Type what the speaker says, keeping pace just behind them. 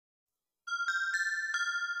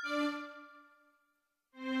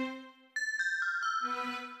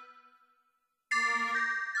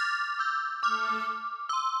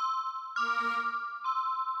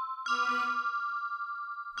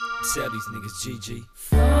Sell these niggas GG.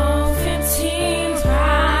 4FiFteen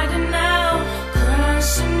riding out,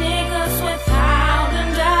 crushing niggas without a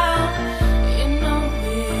doubt. In the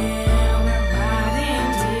wheel, we're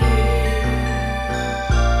riding deep.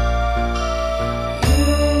 You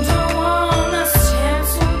don't wanna step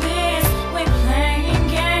to this. We're playing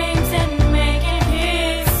games and making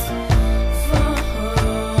hits. For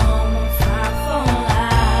home, fight for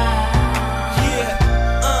life. Yeah,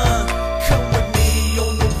 come with me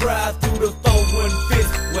on the ride through the 4FiFteen,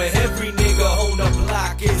 where every nigga on the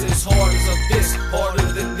block is as hard as a fist.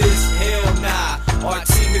 Harder than this, hell nah. Our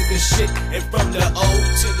team is the shit, and from the O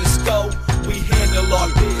to the scope, we handle our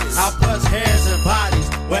biz. I bust heads and bodies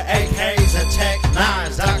with AKs and Tech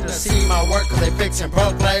 9s. Doctors see my work cause they fixing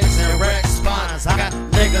broke legs and wrecked spines. I got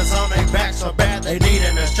niggas on their back so bad they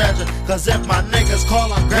needin' a stretcher. Cause if my niggas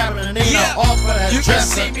call, I'm grabbing a Nina off of that You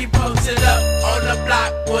dresser. can see me posted up on the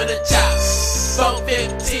block with a chop.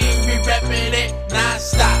 4FiFteen, we reppin' it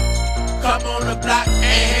non-stop. Come on the block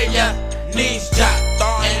and hear ya knees drop.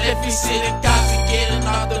 And if you see the cops, you getting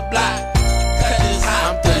off the block. Cause it's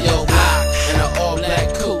hot. I'm through your block in an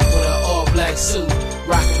all-black coupe with an all-black suit,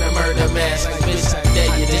 rocking a murder mask like bitch, I dare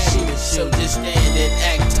you to shoot. So just stand and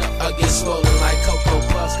act tough, I get swollen like Cocoa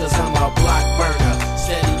Puffs, cause I'm a block burner,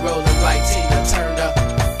 steady rolling like Tina Turner.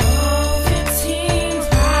 4FiFteen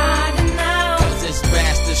riding out, Cause it's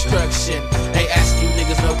mass destruction, they ask you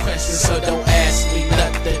niggas no questions, so don't ask me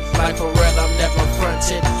nothing. Like for real, I'm never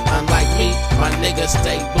fronted, unlike me, my niggas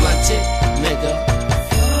stay blunted, nigga.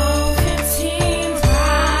 4FiFteen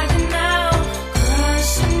riding out,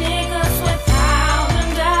 crushing niggas without a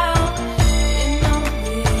doubt. In the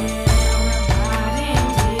wheel, we're riding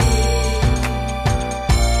deep.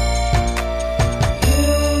 You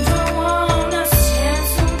don't wanna stand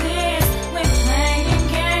to this. We're playing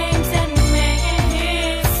games and making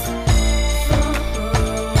hits. For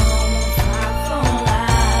home, fight for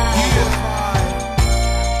life.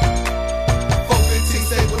 4FiFteen,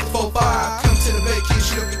 stay with the 4-5. Come to the vacation,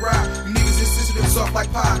 she'll be right. You niggas insensitive, soft like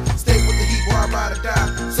pie. Stay with the heat, boy, I ride or die.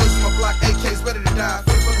 Search my block, AK's ready to die.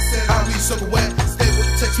 First fucker said, I'll leave sugar wet. Stay with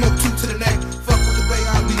the tech, smoke 2 to the neck. Fuck with the bay,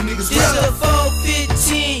 I'll leave niggas This wet. a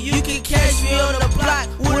 4FiFteen, you can catch me on the block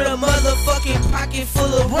with a motherfucking pocket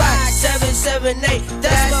full of rocks. 778,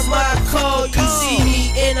 that's my code. You see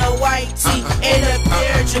me in a white tee and a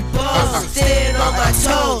pair of jabos, standing on my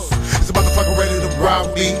toes. Some motherfucker ready to ride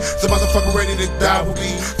with me. Some motherfucker ready to die with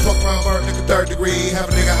me. Fuck around, burn, nigga, 3rd degree. Have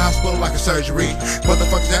a nigga hospital like a surgery.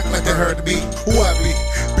 Motherfuckers acting like they heard to me. Who I be?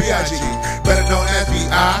 B.I.G. Better known as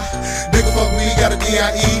B.I. Nigga, fuck me, got a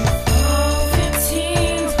D.I.E.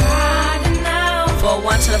 4FiFteen riding out.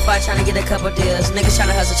 4-1 to the 5, tryna get a couple deals. Niggas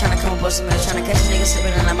tryna hustle, tryna come up with some meals. Tryna catch a nigga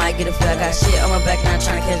slipping and I might get a feel. I got shit on my back now,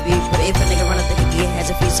 tryna catch beef. But if a nigga run up, they can get hands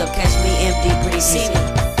and feet. So catch me empty, pretty see me.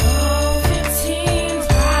 4FiFteen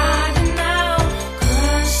riding out,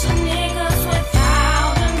 crushing niggas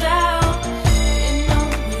without a doubt. In the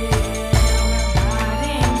wheel, we're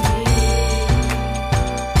riding deep.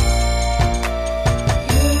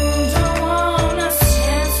 You don't wanna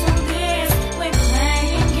stand to this. We're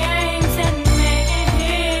playing games and making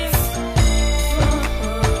hits. For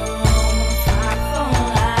home, fight for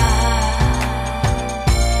life.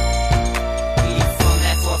 We from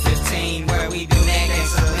that 4FiFteen where we do that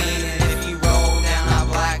gangsta lean. And if you roll down our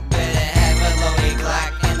block, better have a loaded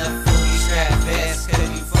Glock and a fully strapped vest. Cause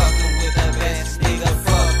you fucking with the best. Nigga,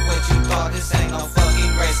 fuck what you thought, this ain't no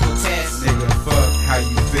fucking graceful test. Nigga, fuck how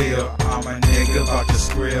you feel. I'm a nigga about to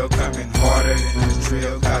skrill, coming harder than the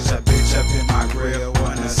drill. Got your bitch up in my grill,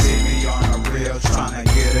 wanna see me on a reel, tryna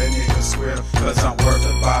get a nigga squirrel. Cause I'm worth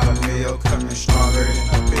about $1 million, coming stronger than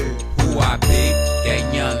a bill. Who I be?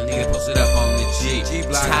 That young nigga posted up on the G.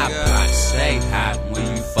 Top block, stay hot when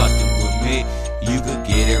you fucking with me. You could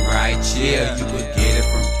get it right, yeah. You could get it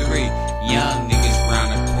from 3 young niggas round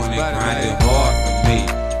the corner grinding hard for me.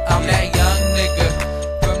 I'm that young nigga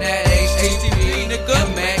from that HTV, nigga.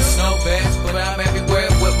 Max, no best, but I'm everywhere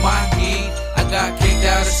with my heat. I got kicked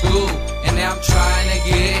out of school, and now I'm trying to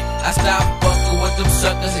get it. I stopped fucking with them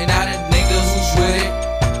suckers, and now the niggas who's with it.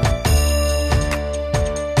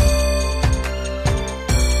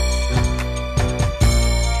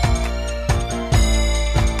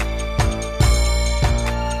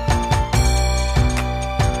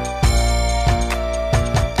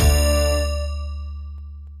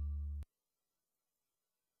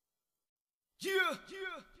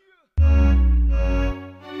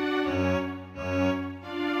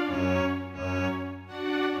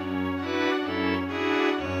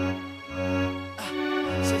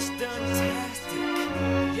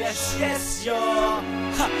 Yes, yes, y'all.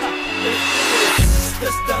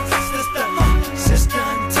 Sister, sister, sister,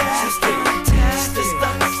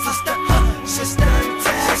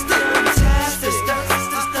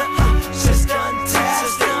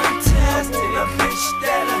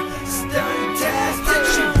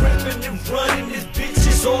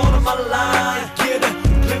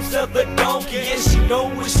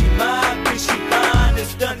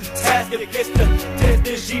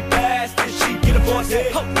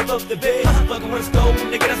 up the bed. Fucking with a stove,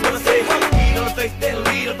 nigga, that's what I say. Lead on the face, then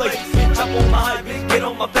lead the place. Bitch, hop on my high, bitch, get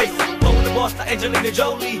on my face. Blowing the boss like Angelina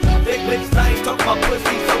Jolie. Big lips, I ain't talking about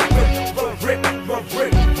pussy. So rip,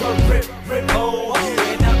 oh,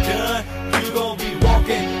 and I'm done. You gon' be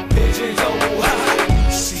walking, pigeons, oh.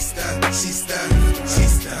 She's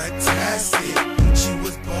stuntastic. She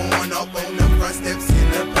was born up on the front steps in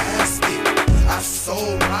a basket. I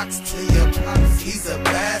sold rocks to your pops, he's a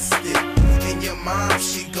bastard. And your mom,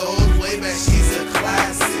 she goes way back, she's a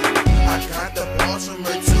classic. I got the balls from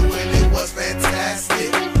her too and it was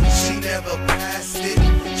fantastic. She never passed it,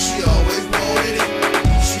 she always wanted it.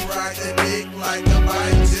 She ride the dick like a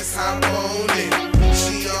bike, just hop on it.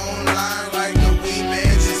 She online like the weed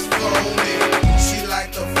man, just flown it. She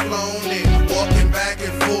like the flown it, walking back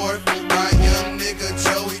and forth. My young nigga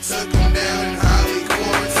Joey took him down in Holly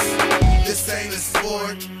Courts. This ain't a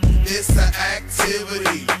sport, it's an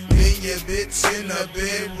activity. Me and your bitch in the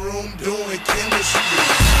bedroom doing chemistry.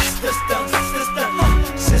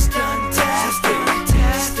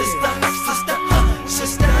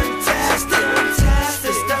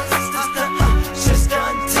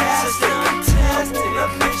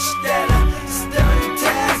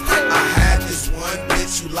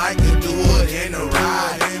 Like to do it in a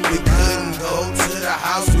ride. We couldn't go to the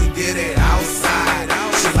house, we did it outside.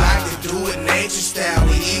 She like to do it nature style,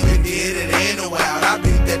 we even did it in the wild. I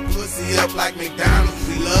beat that pussy up like McDonald's,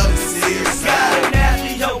 we love to see it. Got an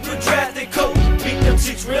athlete, ho, with drafted coat. Beat them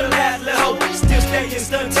chicks real athlete, ho. Still staying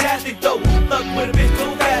stuntastic, though. Fuck with a bitch,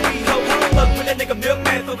 cool athlete, ho. Fuck with that nigga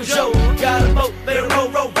milkman, fuck a show. Got a boat, let her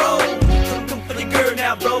roll. Come for your girl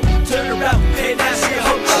now, bro. Turn around, hey, now she a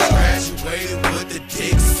hoe. Graduated with the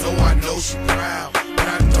dick, so I know she proud. But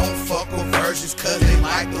I don't fuck with virgins cause they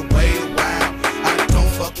like the way to wow. I don't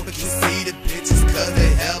fuck with conceited bitches cause they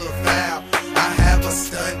hella foul. I have a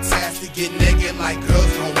stunt-tastic, get naked like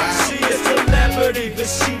girls gon' wow. She a celebrity, but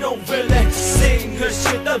she don't really sing her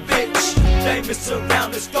shit, a bitch. Famous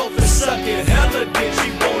around the scope and sucking hella dick.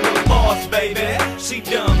 She want a boss, baby. She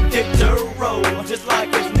done picked her role. Just like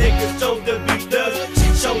if niggas chose to be thugs, she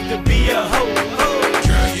chose to be a hoe.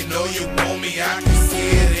 Girl, you know you want me, I can see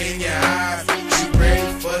it in your eyes. She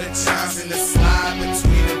ready for the chance and the slide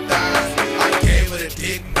between her thighs. I gave her the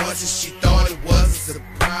dick once and she thought it was a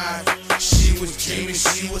surprise. She was dreaming,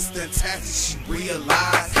 she was fantastic, she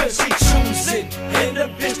realized. Cause she choosing, and the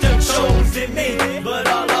bitch done chosen me. But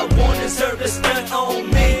all I want is her to stunt on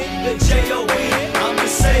me. The J-O-E, I'm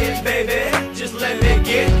just saying, baby, just let me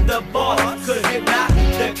get the ball. Cause if not,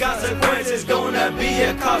 the consequence is gonna be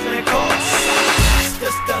a cosmic cost.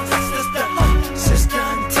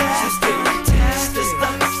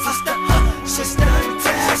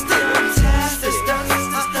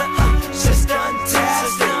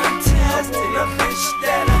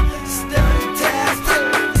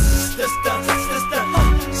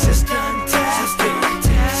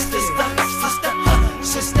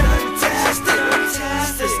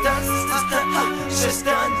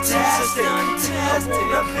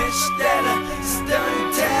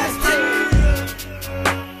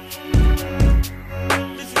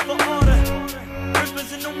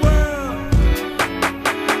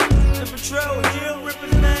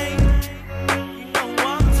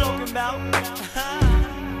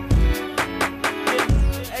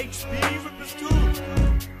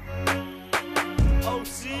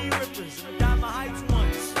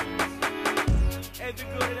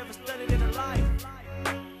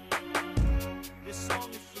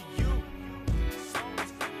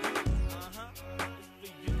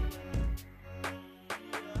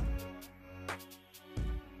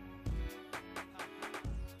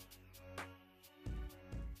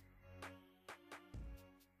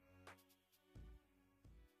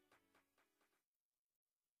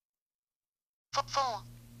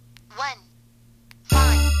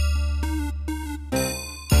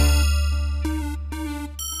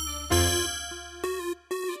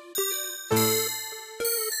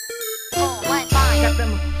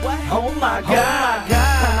 Oh my God,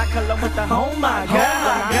 I call with the oh my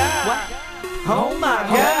God, what? Oh my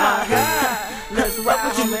God, let's rock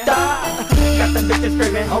with you, dog. Got the bitches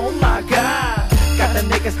screaming, oh my God. Got the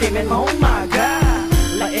niggas screaming, oh my God.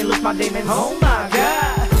 Letting loose my demons, oh my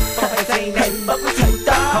God. 4FiFteen, ain't fuck with you,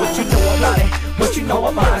 dog. What you know about it? What you know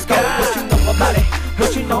about it? What you know about it?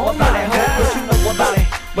 What you know about it? What you know about it?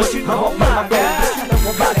 What you know about it? What you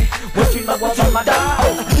know about it? What you know about my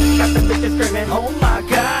dog? Got the bitches screaming, oh my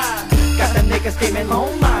God. Got the niggas screaming,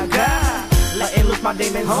 oh my God. Letting loose my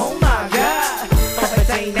demons, oh my God.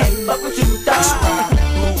 4FiFteen, ain't fuck with you, dog.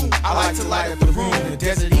 I like to light up the room. The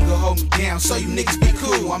desert eagle hold me down. down, so you niggas be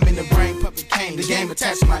cool. I'm in the brain puppet cane, the game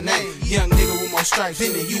attached to my name. Young nigga with more stripes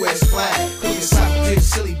than the US flag. Cool inside the bitch,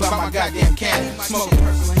 silly by my goddamn cat. Smoking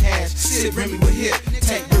purple and hash, sip Remy with hip.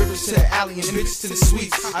 Take rivers to the alley and bitches to the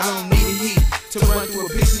suites. I don't need a heat to run through a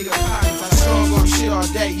bitch nigga pockets. I strong on shit all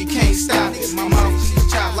day, you can't stop it. My mouth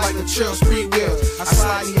is chopped like a trail spree wheel. I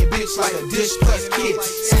slide in your bitch like a dish plus kids.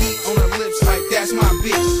 Skeet on her lips like that's my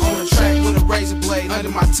bitch. On the track with a razor blade under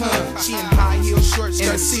my tongue. She in high heel shorts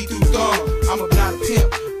and a see-through thong. I'm not a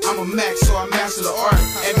pimp, I'm a max, so I master the art.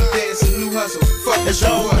 Every day it's a new hustle. Fuck It's your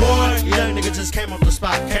boy, young nigga just came off the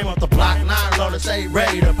spot, came off the block, 9 loaded, stay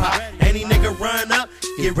ready to pop. Any nigga run up,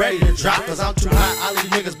 get ready to drop, cause I'm too hot, I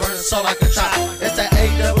leave niggas burning so like a chop. It's that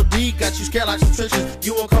A-double-D, got you scared like some trenches.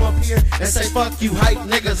 You won't come up here and say fuck you hype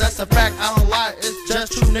niggas, that's a fact, I don't lie, it's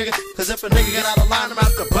just true nigga. Cause if a nigga get out of line, I'm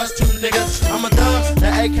out to bust 2 niggas. I'm a dub,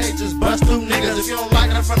 that AK just bust 2 niggas. If you don't like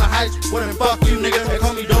it, I'm from the heights, well then fuck you nigga. They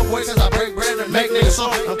call me dope boy cause I break bread and make niggas so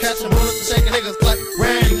I'm catching bullets and shaking niggas like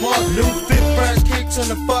Randy Moss. New fit, fresh kicks in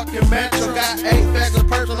the fucking metro. Got 8 bags of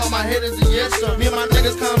purple on my head as a yes so. Me and my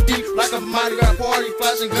niggas come deep like a Mardi Gras party,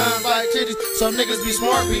 flashing guns like titties, so niggas be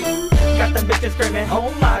smart be. Got them bitches screaming, oh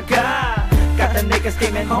my god. Got them niggas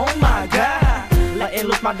screaming, oh my god. Letting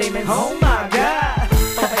loose my demons, oh my god.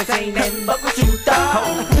 This ain't nothing but what you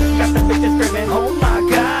thought. Got them bitches screaming, oh my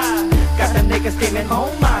god. Got them niggas screaming,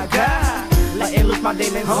 oh my god. Letting loose my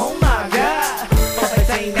demons, oh my god. This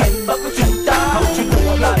ain't nothing but what you thought. What you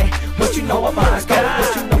know about it? What you know about it?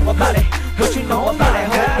 What you know about it? What you know about it?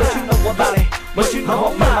 What you know about it? What you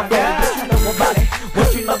know about it? What you know about it?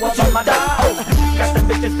 What you know about my dog? Got them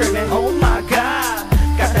bitches screaming, oh my god.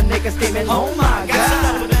 Got them niggas screaming, oh my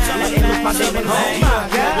god. Letting loose my demons, oh my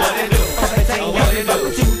god. This ain't nothing but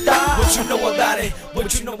what you thought. What you know about it?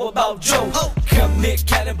 What you know about Joe? Come Nick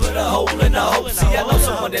Cannon, put a hole in the hole. See, I know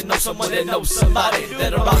someone that knows someone that knows somebody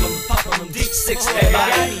that'll rock them, pop them deep 6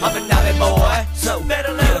 everybody. I'm an alley boy, so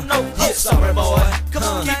better let them know. Yeah, sorry boy, come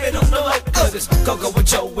on, keep it on the low. Cause it's Coco and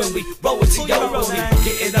Joe when we roll it to yo. When we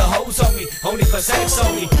getting the hoes on me, only for sex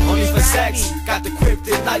only for sex. Got the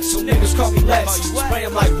kryptonite, so niggas call me Lex. Spray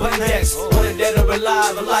them like Windex, wanted dead or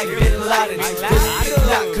alive, I like Bin Laden. This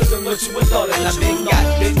not cause I'm what you was thought, and I been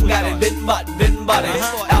got it, been bought it.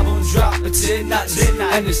 Album drop, it's in nothing,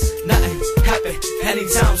 and it's nothing happen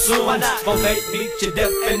anytime soon. Why not? Won't make me your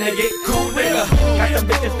death and they get cool, nigga. Got them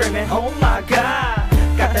bitches screaming, oh my god.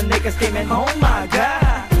 Got them niggas screaming, oh my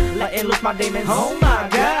god. Letting loose my demons, oh my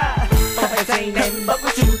god. This ain't nothing but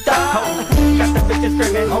what you thought. Got them bitches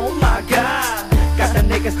screaming, oh my god. Got them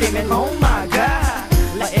niggas screaming, oh my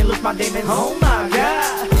god. Letting loose my demons, oh my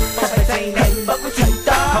god. This ain't nothing but what you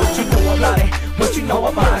thought. What you know about it? What you know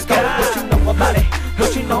about it? What you know about it?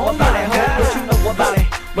 What you know about it? What you know about it?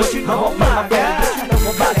 What you know about it? What you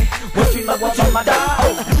know about it? What you know about my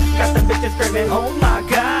dog? Got them bitches screaming, oh my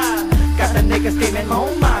god. Got them niggas screaming,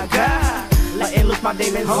 oh my god. Letting loose my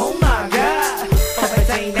demons, oh my god. This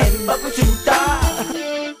ain't nothing but what you thought.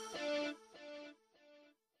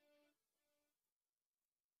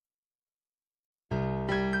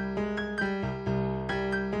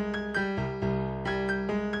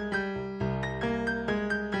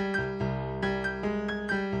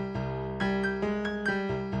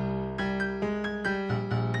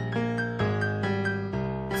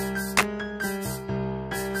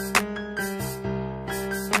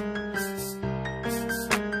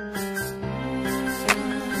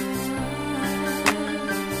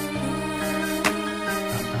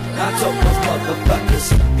 I told those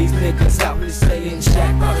motherfuckers, these niggas out here saying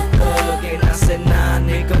Jack or the thug. And I said, nah,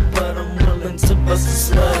 nigga, but I'm willing to bust a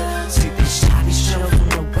slug. See, these shoddy shows from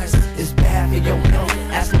the west is bad for your health.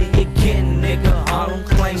 Ask me again, nigga, I don't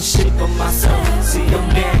claim shit for myself. See, I'm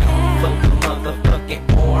down on the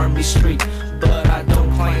motherfucking Army Street, but I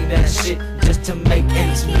don't claim that shit just to make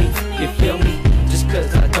ends meet. You feel me? Just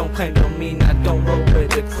cause I don't claim don't mean I don't roll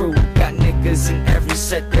with the crew. Got niggas in every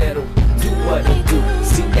set that'll do what he do.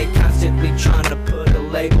 See, they constantly trying to put a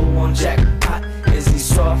label on Jackpot. Is he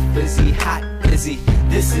soft? Is he hot? Is he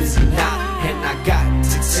this? Is he not? And I got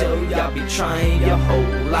to tell y'all, be trying your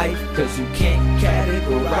whole life, cause you can't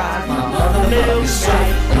categorize my motherfucking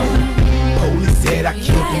straight. Police said I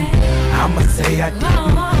killed him, I'ma say I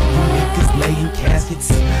didn't. You niggas laying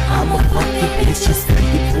caskets, I'ma fuck your bitches.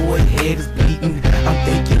 Your boy head is bleeding, I'm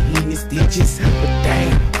thinking he needs stitches. But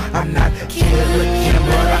damn, I'm not a killer,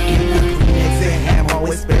 but I eat the Kleenex and ham.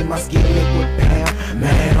 Always spray my skin liquid bam,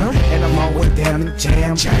 man. And I'm always down in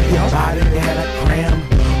jam. Your body that I cram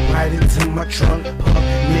right into my trunk. Pump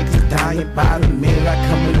niggas dying by the minute. I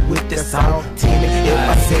come in with that's all timid. If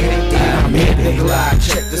I said it, then I meant it. Glide,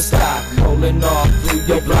 check the stock, rolling off through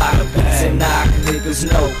your block. And knock,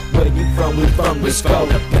 niggas know where you from, we from the scope.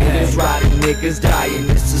 Niggas riding, niggas dying,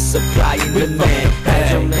 it's a supply and demand.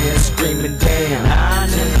 Had your man screaming, damn.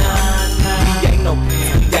 We ain't no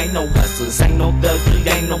pimps, we ain't no hustlers, ain't no thugs, we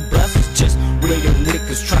ain't no busters. Just real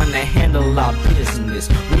niggas trying to handle our business.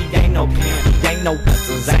 We ain't no pimps, we ain't no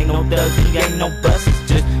hustlers, ain't no thugs, we ain't no busters.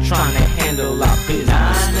 Just trying to handle our business.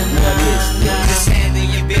 What is this? Just handle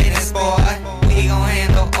your business, boy. We gon'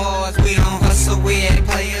 handle ours, we gon' hustle, we ain't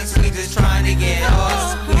players, we just trying to get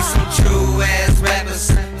ours. We some true ass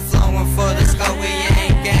rappers, flowing for the scope. We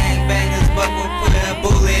ain't gangbangers, but we'll put a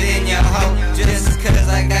bullet in your hoe. Just cause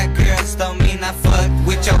I got girls don't mean I fuck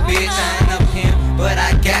with your bitch. I ain't no pimp, but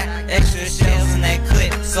I got extra shells in that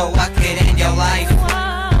clip, so I could end your life.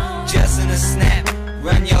 Just in a snap,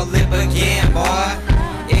 run your lip again, boy.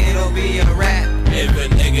 It'll be a rap. If a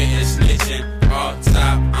nigga is snitching off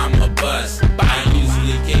top, I'm a bust. I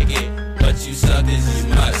usually kick it, but you suckers, you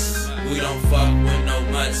must. We don't fuck with no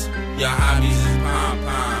mutts. Your hobbies is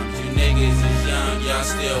pom-poms. You niggas is young, y'all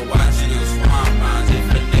still watching them swamp-poms.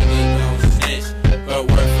 If a nigga don't snitch, go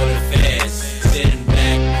work for the feds. Sitting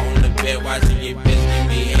back on the bed watching your bitch give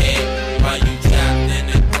me head. While you trapped in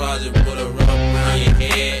the closet, put a rope around your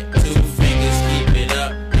head. 2 fingers, keep it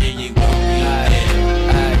up, and you gon' be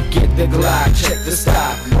dead. Get the Glock, check the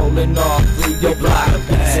stock, rolling off through your block.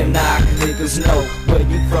 And knock, niggas know where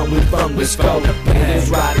you from the scope. Niggas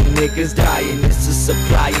riding, niggas dying, it's a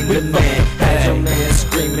supply and demand. Had your man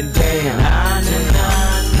screaming, damn.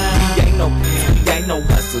 We ain't no pimps, we ain't no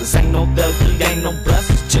hustlers, ain't no thugs, we ain't no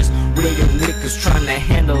busters. Just real niggas trying to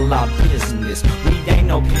handle our business. We ain't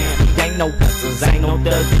no pimps, we ain't no hustlers, ain't no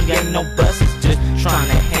thugs, we ain't no busters. Just trying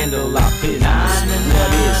to handle our business.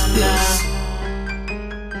 What is this?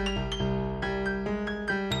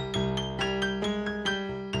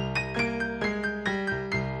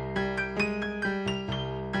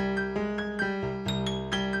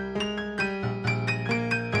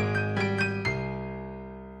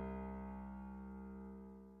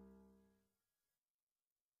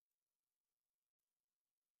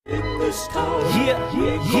 Yeah.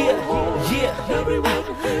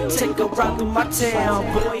 Take a ride through my town,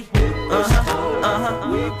 boy.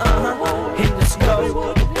 In the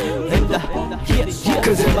scope.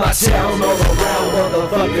 Cause in my town all around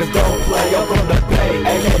motherfuckers don't play. I'm from the Bay,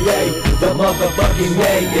 aka the motherfucking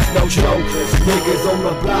Yay. It's no joke. Niggas on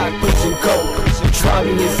the block pushing coke. Try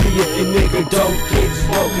me and see if your nigga don't get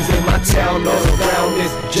smoked. Cause in my town all around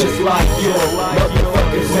it's just like yours.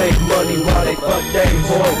 Motherfuckers make money while they fuck they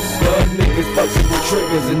hoes. Blood niggas fucking with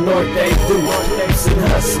triggers and know what they do. Some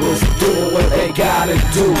hustlers doing what they gotta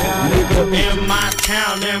do. Nigga, in my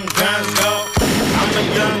town, them guns go. I'm a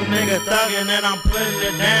young nigga thuggin' and I'm putting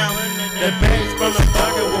it down. The bass from the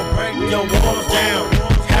bucket will break your walls down.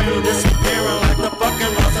 Have you disappearing like the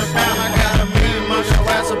fucking lost and found. I got a mean martial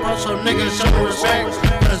ass approach, so niggas show respect.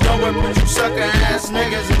 Cause nowhere put you sucker ass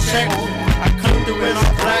niggas in check. I come through in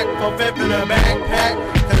all black, 4FiFteen in a backpack.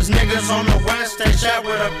 Cause niggas on the west, they shot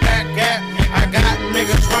with a back gap. I got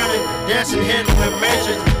niggas running, dancing, hitting with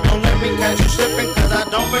measures. Don't let me catch you slipping, cause I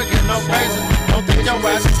don't forget no praises. Don't think your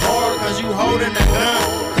ass is hard, cause you holding a gun.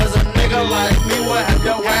 Cause a nigga like me will have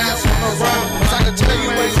your ass on the run. Cause I can tell you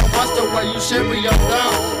ain't so much the way you shit with your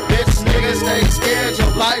thumb. Bitch, niggas stay scared,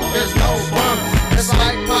 your life is no fun. It's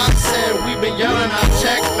like Pop said, we been yelling out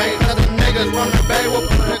checkmate. Cause the niggas from the Bay will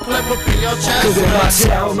put a clip up in your chest. Cause in my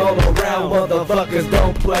town all around motherfuckers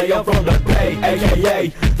don't play. I'm from the Bay,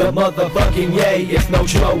 aka the motherfucking Yay. It's no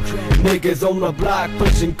joke. Niggas on the block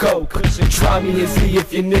pushing coke. Try me and see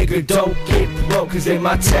if your nigga don't get broke. Cause in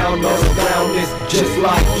my town all around it's just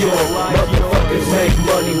like yours. Motherfuckers make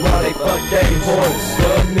money while they fuck they hoes.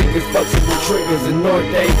 Blood niggas fucking with triggers and know what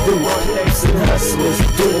they do. Some hustlers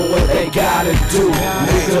doing what they gotta do.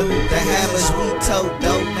 Nigga, the hammers we tote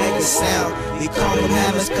dope niggas sound. We call them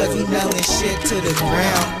hammers cause we nailing shit to the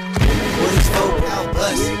ground. With these 4-pound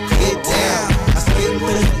bust, get down. I spit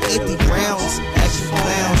with 50 rounds as you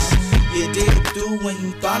clowns. You did it through when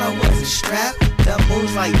you thought I wasn't strapped. That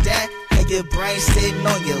moves like that, and your brain sitting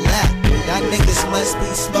on your lap. Y'all niggas must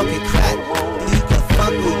be smoking crack. You can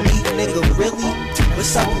fuck with me, nigga, really?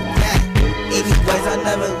 What's up with that? Anyways, I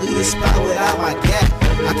never leave a spot without my gap.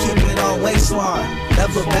 I keep it on waistline,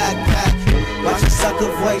 never backpack. Watch a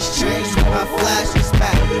sucker voice change when my flash is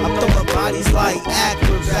back. I'm throwing bodies like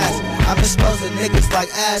acrobats. I'm exposing niggas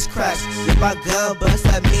like ass cracks. If my gun bust,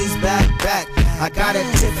 that means back. I got a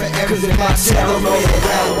tip for every cause in my town all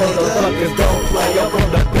around motherfuckers don't play. I'm from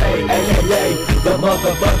the Bay, aka the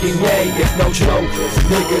motherfucking Yay. It's no joke.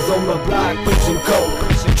 Niggas on the block pushing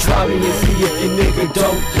coke. Try me and see if your nigga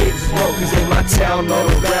don't get smoked. Cause in my town all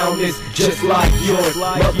around is just like yours.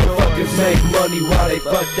 Motherfuckers make money while they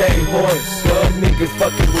fuck they whores. Thug niggas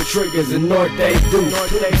fucking with triggers and know what they do.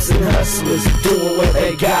 Some hustlers doing what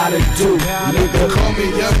they gotta do. Nigga, call me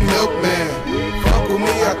Young Milkman. Fuck with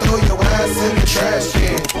me, I throw your ass in the trash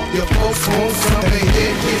can. Your folks want something, they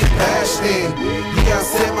head get bashed in. Yeah, I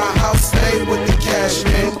said my house stay with the cash,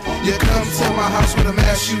 man. You come to my house with a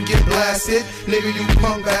mask, you get blasted. Nigga, you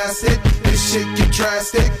punk bastard. This shit get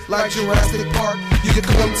drastic, like Jurassic Park. You can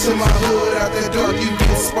come to my hood out that dark, you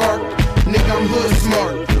get sparked. Nigga, I'm hood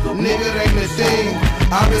smart. Nigga, it ain't a thing.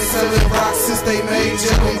 I've been selling rocks since they made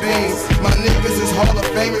jelly beans. My niggas is Hall of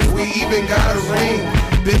Famers, we even got a ring.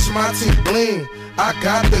 Bitch, my teeth bling, I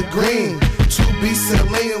got the green. 2B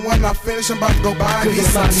Celine, when I finish, I'm about to go buy me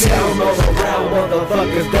some town all around,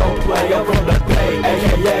 motherfuckers don't play. I'm from the Bay,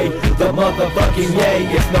 aka the motherfucking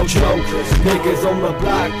yay. It's no joke. Niggas on the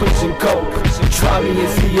block pushing coke. Try me and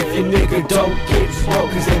see if your nigga don't get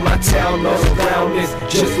smoked. Cause in my town all around is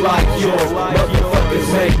just like yours.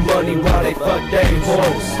 Motherfuckers make money while they fuck they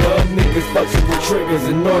hoes. Thug niggas fucking with triggers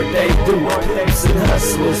and know what they do. Some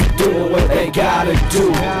hustlers doing what they gotta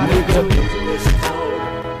do. Nigga.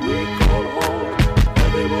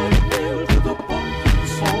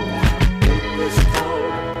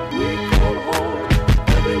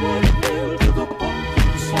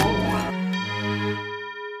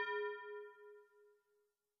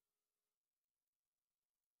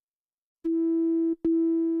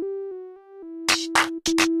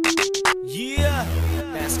 Yeah,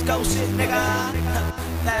 let's go shit, nigga.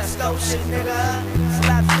 Let's go shit, nigga.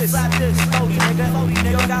 Slap this, floaty,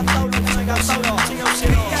 nigga. Yo, got floaty, nigga.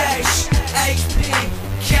 HP,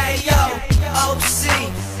 KO, OC,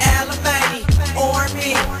 Alamany,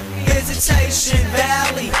 Army, Visitation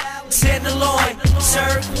Valley, Tenderloin,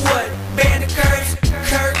 Turkwood, Bandicoot,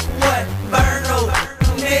 Kirkwood, Burnell,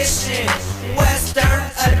 Mission, Western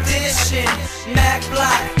Edition, Mac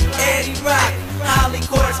Block, Eddie Rock, Holly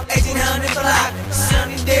Courts, 1800 Block,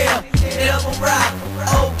 Sunnydale, Double Rock,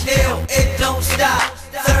 Oakdale, it don't stop.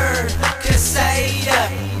 Third,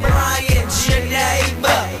 Casada, Brian,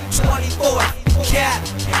 Geneva, 24th,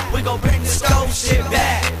 Cap, we gon' bring the skull shit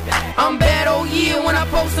back. I'm bad all year when I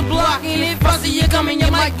post a block. And if I see you coming,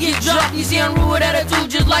 you might get dropped. You see I'm rude attitude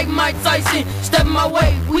just like Mike Tyson. Step my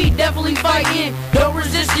way, we definitely fighting. Don't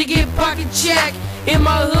resist, you get pocket check. In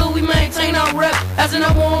my hood, we maintain our rep as an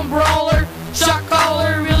number one brawler. Shot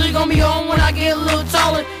caller, really gonna be on when I get a little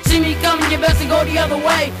taller. See me coming, you best to go the other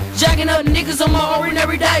way. Jacking up niggas on my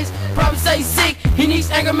ordinary days. Probably say sick, he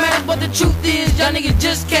needs anger management, but the truth is, y'all niggas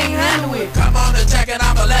just can't handle it. Come on the check and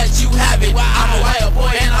I'ma let you have it. I'm a wild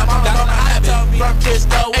boy and I'm on the habit. From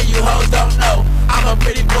Frisco and you hoes don't know. I'm a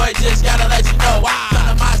pretty boy, just gotta let you know.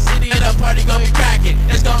 Come to my city and the party gon' be cracking.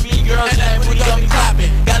 There's gon' be girls and that booty gon' be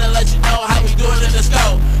clapping. Gotta let you know how we doing in the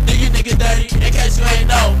scope. Do you niggas dirty in case you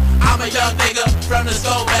ain't know? I'm a young nigga from the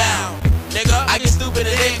scope bound. Nigga, I get stupid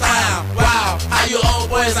and then clown. Wow, how you old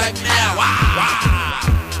boys like me now? Wow.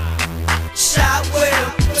 Shot Will,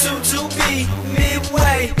 22B,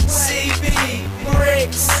 Midway, CB,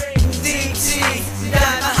 Bricks, DT,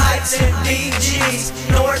 Diamond Heights and DGs,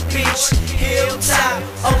 North Beach, Hilltop,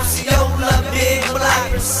 Osceola, Big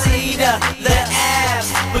Block, Reseda, the Abs.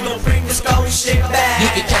 We gon' bring this gold shit back. You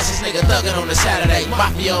can catch this nigga thuggin' on a Saturday.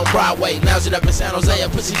 Mafia on Broadway, lounge it up in San Jose. A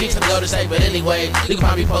pussy geek to go to say, but anyway, you can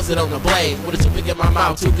find me posted on the blade. With a toothpick in my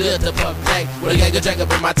mouth, too good to puff tank. With a gang of drink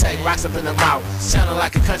up in my tank, rocks up in the mouth. Sounding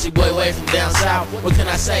like a country boy way from down south. What can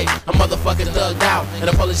I say? I'm motherfucking thugged out. And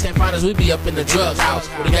the police can't find us, we be up in the drug house.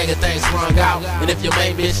 With a gang of things sprung out. And if your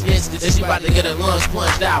main bitch gets this, then she about to get her lungs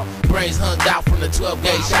plunged out. Brains hung out from the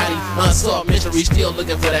 12-gauge shotty. Unsolved mystery, still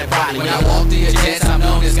looking for that body. When I walk through your jets, I'm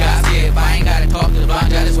known as God's gift. If I ain't gotta talk to the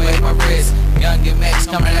blind, I just wave my wrist. Young get Max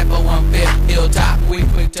coming at for 1/5. Hilltop, we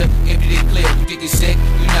quick to empty the clip. You get sick,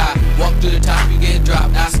 you not. Walk to the top, you get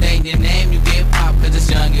dropped. I state your name, you get popped. Cause it's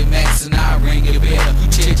Young get Max and I ring your bell.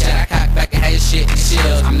 You chit chat, I cock back and have your shit in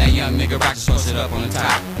shells. I'm that young nigga rockin' posted up on the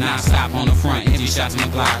top. Non-stop on the front, empty shots in the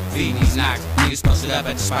block. Feeding these knocks, niggas posted up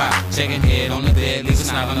at the spot. Checking head on the bed, leave a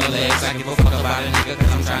snot on the legs. I give a fuck about a nigga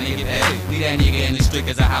cause I'm trying to get paid. Leave that nigga in the street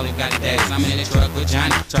cause I holly got it days. I'm in the truck with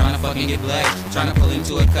Johnny, trying to fucking get blazed. Trying to pull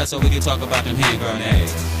into a cut so we can talk about them hand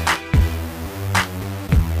grenades.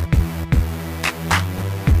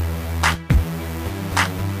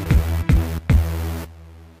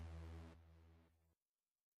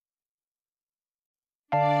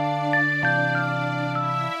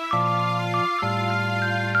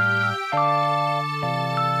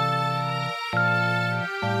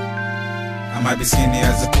 might be skinny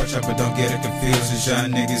as a pork chop, but don't get it confused. These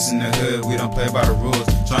young niggas in the hood, we don't play by the rules.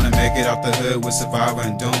 Trying to make it out the hood with survival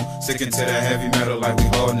and doom. Sticking to that heavy metal like we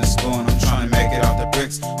holding a spoon. I'm trying to make it out the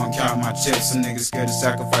bricks, I'm counting my chips. Some niggas scared to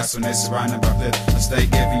sacrifice when they surrounded by flips. I stay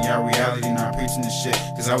giving y'all reality, not preaching this shit.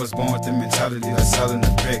 Cause I was born with the mentality like selling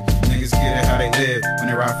a brick. Niggas get it how they live when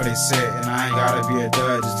they ride for they set. And I ain't gotta be a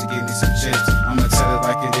dud just to give me some chips. I'ma tell it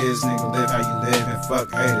like it is, nigga, live how you live and fuck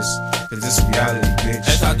haters. Cause this reality, bitch.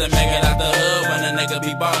 It's hard to make it out the hood when a nigga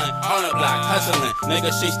be ballin' on the block, hustling.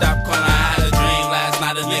 Nigga, she stopped calling, I had a dream last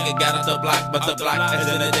night. A nigga got off the block, but the block is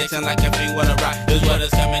an addiction like a fiend with a rock. This what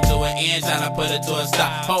is coming to an end, tryna put it to a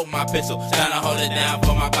stop. Hold my pistol, tryna hold it down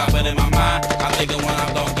for my block. But in my mind, I'm thinking when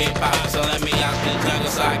I'm gon' get popped. So let me out the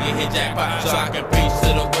jungle so I can hit jackpot. So I can preach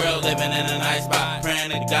to the world, living in a nice spot.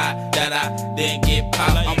 Praying to God that I didn't get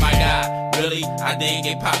popped. Oh my God, really, I didn't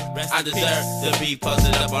get popped. I deserve to be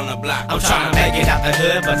posted up on the block. I'm tryna make it out the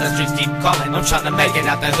hood, but the streets keep calling. I'm tryna make it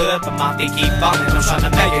out the hood, but my feet keep falling. I'm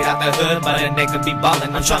tryna make it out the hood, but a nigga be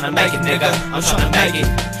ballin'. I'm tryna make it, nigga. I'm tryna make it.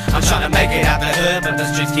 I'm tryna make it out the hood, but the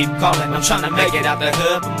streets keep calling. I'm tryna make it out the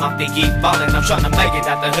hood, but my feet keep falling. I'm tryna make it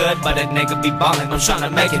out the hood, but a nigga be ballin'. I'm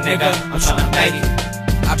tryna make it, nigga. I'm tryna make it.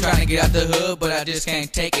 I'm trying to get out the hood, but I just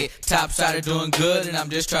can't take it. Top side of doing good, and I'm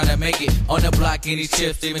just trying to make it. On the block, in these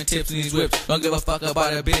chips, even tips in these whips. Don't give a fuck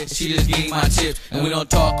about a bitch, she just getting my chips. And we don't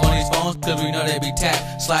talk on these phones, cause we know they be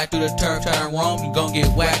tapped. Slide through the turf, try to roam, you gon' get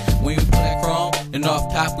whacked. When you pull that chrome, and off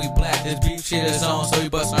top we black. This beef shit is on, so we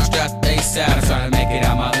bust our straps ASAP. I'm trying to make it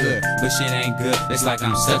out my hood, but shit ain't good. It's like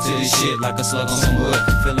I'm stuck to this shit, like a slug on some wood.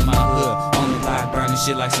 Feeling my hood, on the block, burning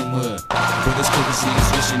shit like some wood. With this cookie niggas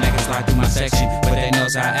switching, they can slide through my section, but they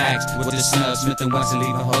knows I act. With the snub, Smith & Wesson,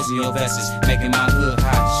 leaving holes in your vestes. Making my hood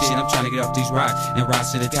hot. Shit, I'm trying to get off these rocks and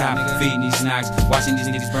rise to the top. Feeding these knocks, watching these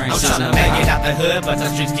niggas burn. I'm tryna make it out the hood, but the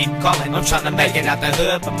streets keep calling. I'm tryna make it out the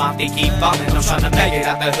hood, but my feet keep falling. I'm tryna make it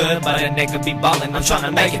out the hood, but a nigga be ballin'. I'm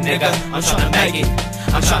tryna make it, nigga. I'm tryna make it.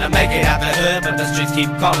 I'm tryna make it out the hood, but the streets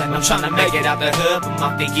keep calling. I'm tryna make it out the hood, but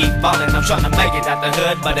my feet keep falling. I'm tryna make it out the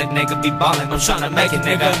hood, but a nigga be ballin'. I'm tryna make it,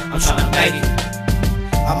 nigga. I'm tryna make it.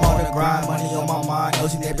 I'm on the grind, money on my mind.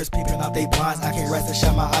 Nosy neighbors peeping out they blinds. I can't rest and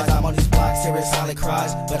shut my eyes. I'm on these blocks, hearing silent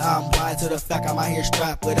cries. But I'm blind to the fact I'm out here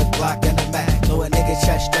strapped with a Glock and a Mac. Know a nigga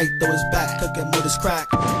chest straight through his back, cooking with his crack.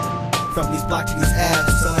 From these blocks to these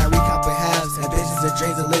abs, so I recomping halves. Ambitions and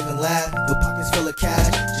dreams of living laugh, with pockets full of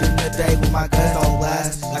cash. During the day when my guns don't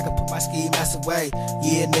last, I can put my ski mask away.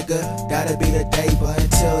 Yeah, nigga, that'll be the day. But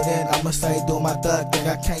until then, I'ma stay doing my thug thing.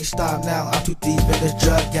 I can't stop now, I'm too deep in this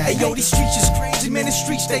drug game. Hey yo, these streets is crazy, man. The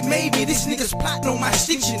streets they made me. These niggas plotting on my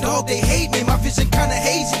extinction, dog. They hate me. My vision kinda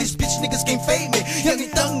hazy. This bitch niggas can't fade me. Young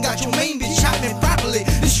and thug got your main bitch shot me properly.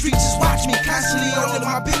 The streets just watch me constantly. All in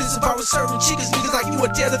my business. If I was serving chickens, niggas like you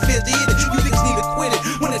would tell the feds to hit it. You niggas need to quit it.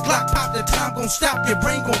 When the Glock pop, the time gon' stop. Your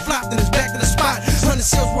brain gon' flop, then it's back to the spot. 100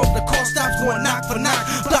 sales rope, the car stops, going knock for knock.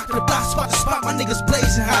 Block to the block, spot to spot. My niggas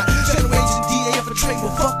blazing hot. Federal agents, DA infiltrate,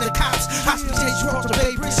 well fuck the cops. Hospitation across the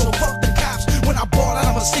Bay Bridge, so fuck the cops. When I ball out,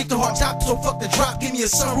 I'ma stick to hard top, so fuck the drop. Give me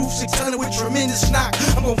a sunroof, 600 with tremendous knock.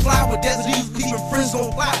 I'm gon' fly with desert eagles, leaving friends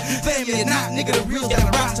gon' fly. Family or not, nigga, the real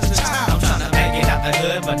gotta rise to the top. I'm tryna make it out the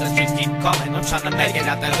hood, but the streets keep calling. I'm tryna make it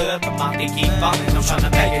out the hood, but my feet keep falling. I'm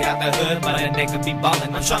tryna make it out the hood, but a nigga be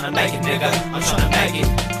ballin'. I'm tryna make it, nigga. I'm tryna make it.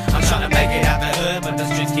 I'm tryna make it out the hood, but the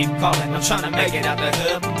streets keep calling. I'm tryna make it out the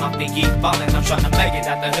hood, but my feet keep falling. I'm tryna make it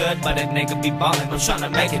out the hood, but a nigga be ballin'. I'm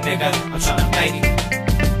tryna make it, nigga. I'm tryna make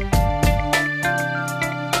it.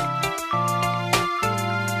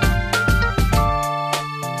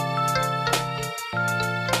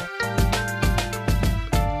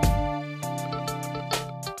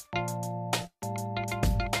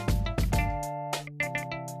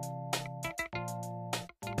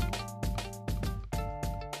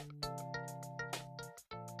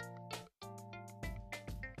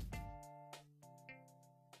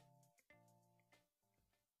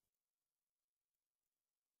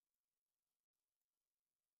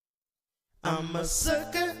 I'm a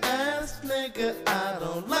sucker ass nigga, I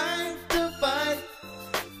don't like to fight.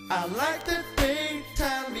 I like the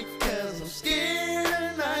daytime because I'm scared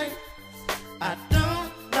at night. I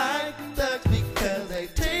don't like thugs because they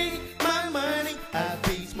take my money. I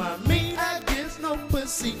beat my meat, I get no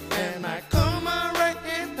pussy, and I call my right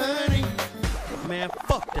hand honey. Man,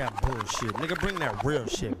 fuck that bullshit. Nigga, bring that real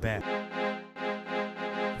shit back.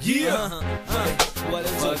 Yeah.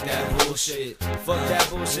 Fuck that bullshit. Fuck that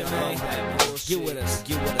bullshit, man. Get with us,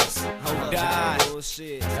 get with us. Oh, die.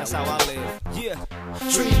 That's how I live. Yeah.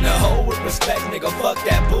 Treating the hoe with respect, nigga. Fuck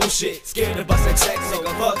that bullshit. Scared to bust a check,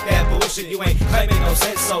 nigga. Fuck that bullshit. You ain't claiming no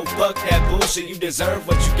sense, so fuck that bullshit. You deserve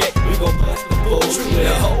what you get. We gon' bust the bullshit. Treating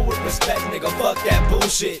the hoe with respect, nigga. Fuck that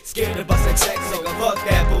bullshit. Scared to bust a check, nigga. Fuck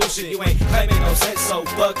that bullshit. You ain't claiming no sense, so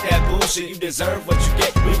fuck that bullshit. You deserve what you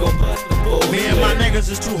get. We gon' bust the bullshit. Me and my niggas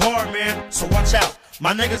is too hard, man. So watch out.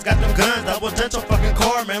 My niggas got them guns that was dent your fucking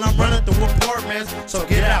car, man. I'm running through apartments, so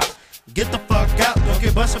get out. Get the fuck out, don't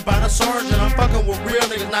get busted by the sergeant. I'm fucking with real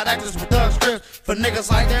niggas, not actors with thug scripts. For niggas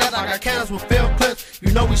like that, I got cannons with field clips.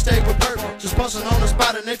 You know we stay with purple, just posting on the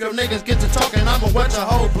spot. And if your niggas get to talking, I'ma wet your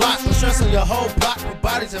whole block. I'm stressing your whole block with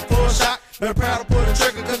bodies in full shot. Better proud to pull the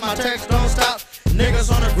trigger, cause my text don't stop.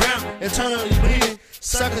 Niggas on the ground, internally bleeding.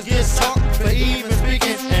 Suckers get talked for even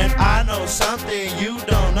speaking. And I know something you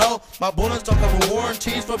don't know. My bullets don't cover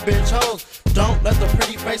warranties for bitch hoes. Don't let the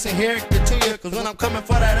pretty face in here get to you, cause when I'm coming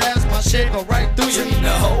for that ass, my shit go right through you. Treating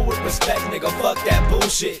the hoe with respect, nigga. Fuck that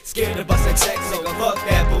bullshit. Scared to bust a check, nigga. Fuck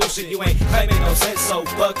that bullshit. You ain't claiming no sense, so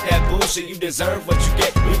fuck that bullshit. You deserve what you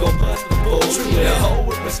get. We gon' bust the bullshit. Treating the hoe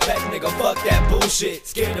with respect, nigga. Fuck that bullshit.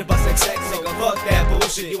 Scared to bust a check, nigga. Fuck that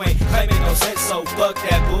bullshit. You ain't claiming no sense, so fuck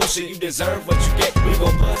that bullshit. You deserve what you get. We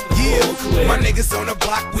gon' bust the bullshit. My niggas on the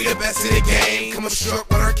block, we the best in the game. Come up short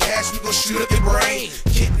with our cash, we gon' shoot up your brain.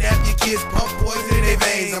 Kidnap your kids, pump poison in their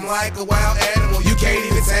veins. I'm like a wild animal, you can't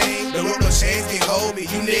even tame. The rope, no chains can hold me,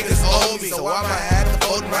 you niggas owe me. So I might have to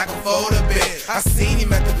fold him, I can fold a bit. I seen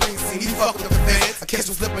him at the precinct, he fuck with the feds. I catch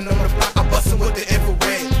him slipping on the block, I bust him with the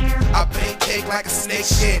infrared. I bake cake like a snake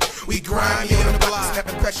shit. We grind me on the block,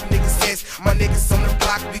 snapping pressure niggas' heads. My niggas on the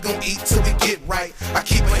block, we gon' eat till we get right. I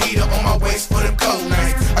keep a heater on my waist for them cold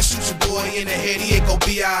nights. I shoot your boy in the head, he ain't gon'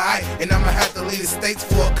 be alright. And I'ma have to leave the States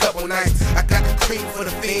for a couple nights. I got the cream for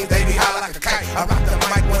the fiends, they be high like a kite. I rock the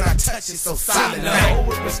mic when I touch it, so solid. No,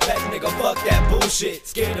 with respect, nigga, fuck that bullshit.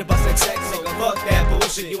 Scared to bust a check, nigga, fuck that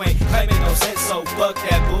bullshit. You ain't claiming no sense, so fuck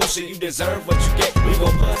that bullshit. You deserve what you get, we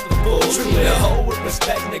gon' bust the bullshit. Treat the hoe with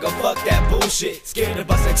respect, nigga, fuck that bullshit. Scared to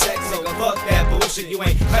bust a check, nigga, fuck that bullshit. You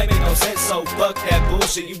ain't claiming no sense, so fuck that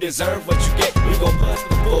bullshit. You deserve what you get, we gon' bust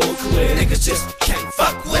the bullshit. Niggas just can't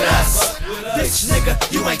fuck with us. Bitch nigga,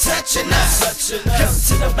 you ain't touching us. Come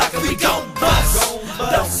to the block and we gon' bust.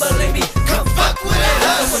 Don't believe me, come fuck with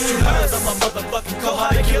us. What you heard, I'm a motherfucking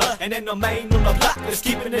cold-hearted killer. And ain't no main on the block that's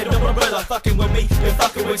keeping it on umbrella. Fucking with me, you're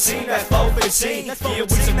fucking with team, that's 4FiFteen. Yeah, we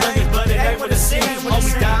some youngins, but it ain't what it seems.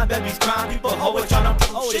 Homies dying, babies crying, people always tryna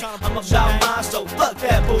prove shit. I'm a loud mind, so fuck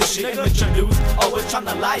that bullshit. Ain't with your news, always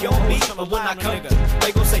tryna lie on me. But when I come,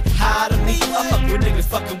 they gon' say hi to me. I fuck with niggas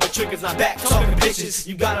fucking with triggers, I'm back talking bitches.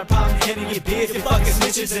 You got a problem, hitting your beard, you fucking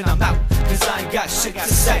snitches. And I'm out, cause I ain't got shit to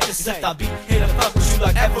say. Except I'll be here to fuck with you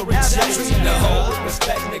like every day. Treat the hoe with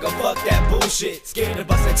respect, nigga, fuck that bullshit. Scared to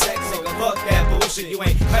bust a check, nigga, fuck that bullshit. You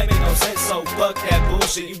ain't claiming no sense, so fuck that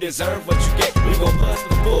bullshit. You deserve what you get, we gon' bust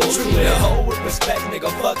the bullshit. Treat the hoe with respect,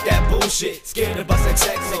 nigga, fuck that bullshit. Scared to bust a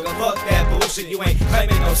check, nigga, fuck that bullshit. You ain't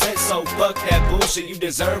claiming no sense, so fuck that bullshit. You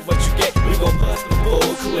deserve what you get, we gon' bust the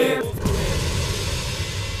bullshit.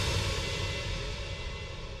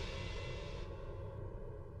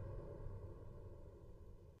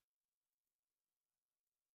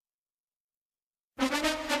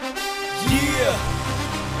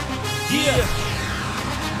 Yeah,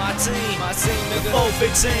 my team, nigga.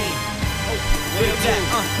 4FiFteen. Where that?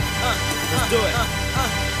 Let's do it.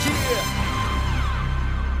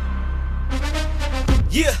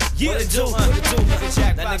 Yeah, what it do?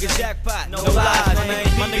 That nigga jackpot. No lies, man.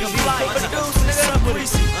 My nigga fly.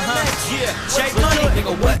 Yeah, Jay Money.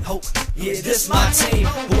 Nigga, what? Hope. Yeah, this my team.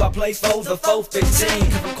 Who I play for, the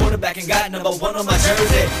 4FiFteen. Cause I'm quarterback and got number 1 on my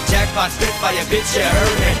jersey. Jackpot spit by your bitch, you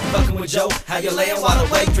heard it. Fucking with Joe, how you laying wide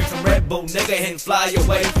awake? Drink some Red Bull, nigga, and fly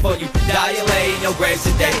away before you die. You lay in your grave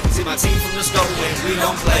today. See my team from the store when we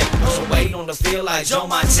don't play. So wait on the field like Joe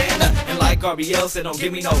Montana. And like RBL said, don't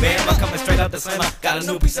give me no bama. Coming straight out the slammer, got a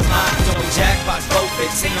new piece of mind. Joey Jackpot,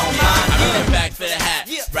 4FiFteen on mine. I bring it back for the hat,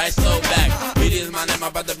 right slow back. BD is my name,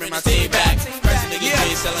 I'm about to bring my team back. First nigga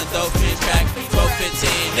G selling dope, fish back.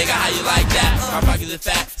 4FiFteen, nigga, how you like that? My pockets are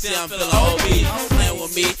fat, see I'm feeling obese. Playing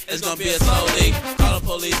with me, it's gonna be a slow leak. Call the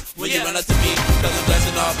police when you run up to me. Cause I'm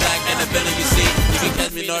dressed in all black and the building you see. You can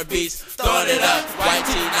catch me North Beach, throwing it up. White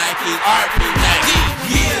tee, Nike, RP, Nike.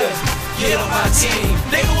 Yeah. Get on my team,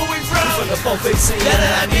 nigga, where we from? For the 4FiFteen, that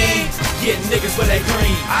I need. Get niggas where they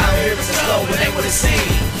green. Out here it's slow, it ain't what it seems.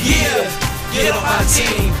 Yeah, get on my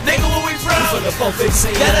team, nigga, where we from? For the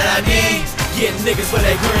 4FiFteen, that I need. Get niggas where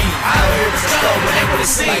they green. Out here it's slow, it ain't what it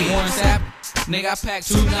seems. Like Warren Sapp, Nigga, I pack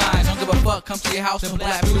 2 9s. Don't give a fuck, come to your house and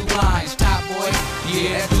black blue blinds. Top boy,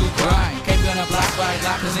 yeah, that dude grind. Can't be on a block by a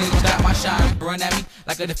lot, cause niggas gon' stop my shine. Run at me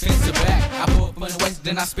like a defensive back. I pull up on the waist,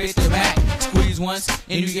 then I spit the back. Squeeze once,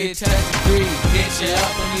 and you get touched free. Hit you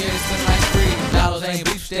up, and you spin like free. Dollars ain't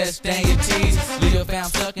beef, that's staying your teeth. Leave your fam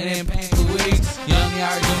stuck and then paying for weeks. Young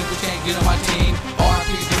yard doing we can't get on my team. RP,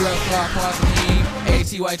 D-Real, Clark, Parson,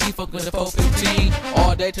 ATYG, fuck with the 4FiFteen.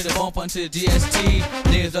 All day to the bone, punch to the GST.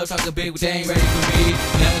 Niggas up talking big, but they ain't ready for me.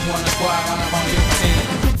 Youngest one to squad, I'm on the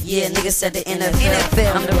 10. Yeah, niggas said the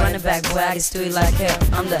NFL. I'm the running back, boy, I get stewy like hell.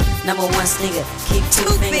 I'm the #1 sneaker, keep 2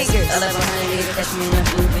 fingers. 1100 niggas catch me in a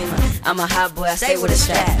blue beamer. I'm a hot boy, I stay with a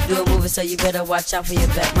strap. Do a movie, so you better watch out for your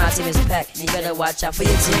back. My team is packed, and you better watch out for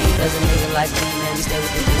your team. Cause a nigga like me, man, we stay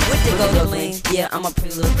with the golden lean. Yeah, I'm a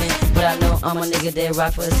pretty little thing, but I know I'm a nigga that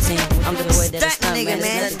rock for his team. I'm the boy that is stunt, man,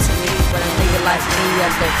 it's nothing to me. But a nigga like me,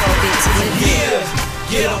 that's the 4FiFteen. Yeah,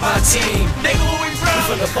 get on my team. Nigga, where we from?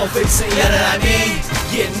 From the 4FiFteen, yeah, that I mean.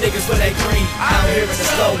 Get niggas where they green. Out here in the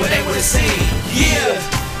slow, but they with a scene. Yeah,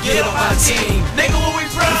 get on my team. Nigga, where we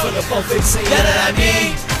from? From the 4FiFteen, yeah, that I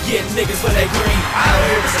mean. Get niggas where they green. Out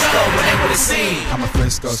here in the slow, but they with a scene. I'm a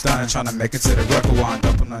Frisco stunner, tryna make it to the record while I'm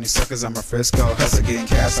dumping on these suckers. I'm a Frisco hustler, getting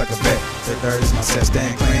cash like a vet. The dirt is my set,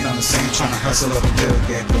 staying clean on the scene, tryna hustle up a bill.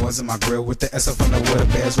 Getting boys in my grill with the SF on the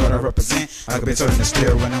wood, bears what I represent. Like a bitch holding the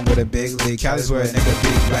steel, running with a big league. Cali's where a nigga be,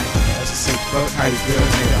 running SSC. Fuck how you feel,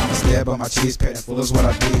 nigga? I'm a stab on my cheese, petting full is what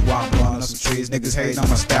I be. While I'm blowing up some trees, niggas hating on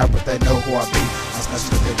my style, but they know who I be. I'm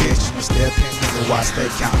snatching with the bitch, I'm step in, nigga. Why stay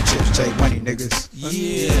counting chips, take money, niggas.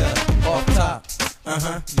 Yeah, off top,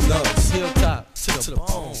 you know it's hilltop to the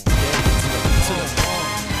bone. To the bone.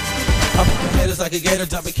 I'm on haters like a gator,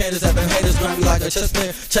 jumping caters, having haters grind me like a chess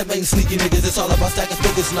player. Checkmating sneaky niggas, it's all about stacking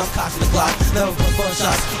figures, and I'm cocking the Glock. Never put fun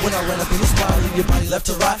shots when I run up in the spot, leave your body left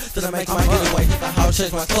to right. Then I make my getaway, hit the house,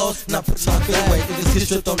 change my clothes, and I put my fit away. Niggas get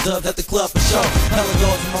stripped on dubs at the club for show. Hella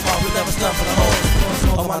goes in my mouth, we never stop for the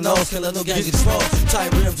hoes. On my nose, can't let no gang get exposed.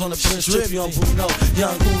 Tight rims on the bench, strip you on Bruno.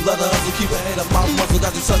 Young who love the hustle, keep a head up, mouth muscle,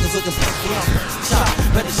 got these suckers looking for chop.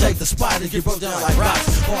 Better shake the spot and get broke down like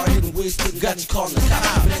rocks. Hard hitting wigs, got you calling the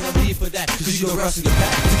cops. But ain't no need for that, cause you gon' wrestle your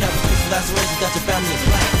back. Decapitation, lacerations, got your family in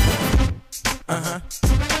black.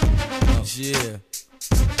 Yeah.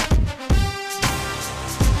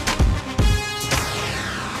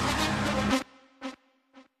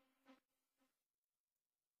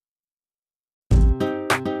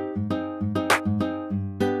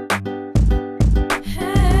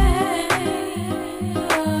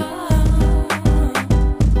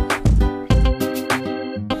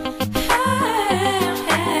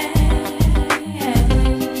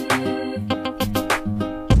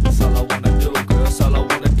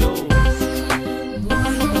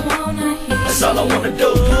 That's all I wanna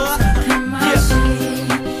do. Yeah.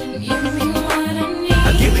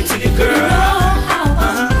 I give it to you, girl.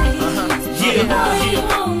 Yeah.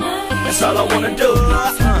 That's all I wanna do.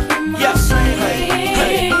 Yes.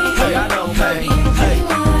 Hey, I know. Hey.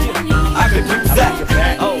 I could do that.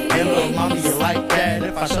 Oh, and little mommy, you like that?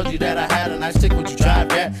 If I showed you that I had a nice stick, would you drive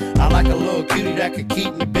that? I like a little cutie that could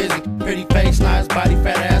keep me busy. Pretty face, nice body,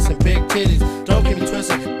 fat ass, and big titties. Don't get me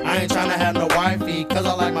twisted, I ain't tryna have no wifey, cause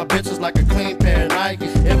I like my bitches like a clean pair of Nike.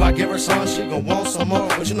 If I give her some, she gon' want some more.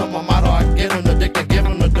 But you know my motto, I get them the dick and give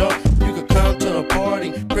them the dough. You could come to the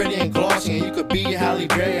party, pretty and glossy, and you could be Halle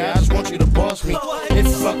Berry. I just want you to boss me. If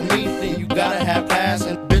you fuck me, then you gotta have class.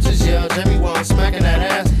 And bitches yell Jimmy while I'm smacking that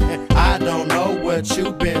ass. And I don't know what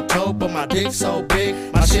you been told, but my dick's so big,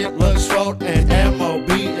 my shit looks swole, and MOB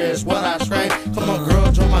is what I scream. Come on,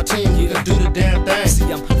 girl, join my team, you can do the damn thing.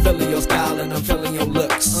 See, I'm feeling your style and I'm feeling your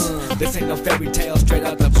looks. This ain't no fairy tale, straight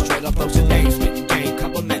up, post your name, spit your game,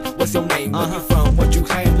 compliment. What's your name? Where you from? What you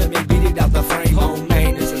claim? Let me beat it out the frame. Home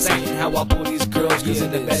name is insane. How I pull these girls, cause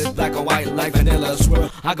in the bed it's black or white like vanilla swirl.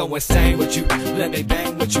 I go insane with you, let me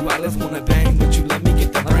bang with you. I just wanna bang with you, let me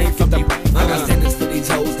get the brain from you. I got sentence for these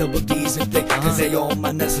hoes, the boogies and thick, cause they all on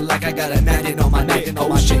my nuts like I got a magnet on my neck.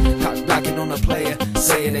 Oh shit, cock blocking on the player,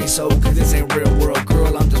 say it ain't so, cause this ain't real world,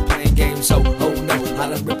 girl, I'm just playing games. So, oh no, I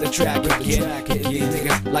done ripped the track again. Hit these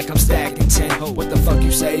niggas like I'm stacking 10. What the fuck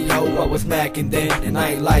you say, yo? I was macking then, and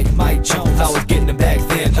I ain't like Mike Jones, I was getting them back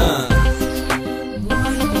then.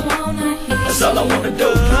 That's all I wanna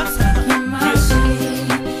do.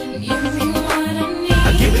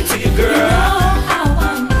 I give it to you, girl.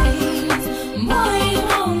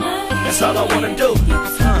 That's all I wanna do.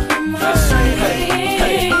 Hey,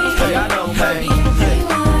 I know.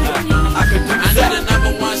 I could do that. I'm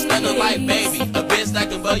the #1 stunner like baby. A bitch that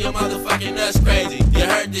can blow your motherfucking nuts crazy. You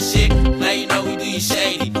heard this shit, now you know we do you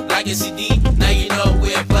shady. Like a CD, now you know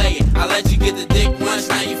we'll play it. I let you get the dick once,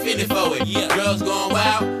 now you fit it for it. Girl,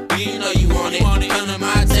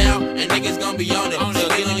 be on it. So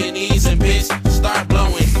get on your knees and bitch, start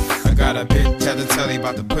blowing. I got a bitch at the telly,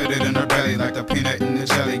 about to put it in her belly like the peanut in the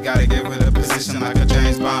jelly. Gotta give her the position like a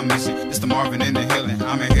James Bond mission. It's the Marvin in the healing.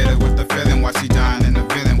 I'ma hit her with the feeling while she dying in the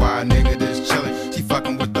villain. While a nigga just chillin', she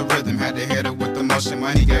fucking with the rhythm. Had to hit her with the motion.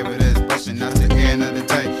 Money gave her this potion. That's the end of the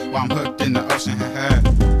day while I'm hooked in the ocean.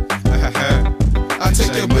 I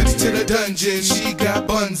take your bitch to the dungeon, she got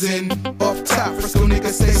buns in. Off top, Frisco nigga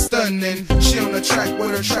stay stunning. She on the track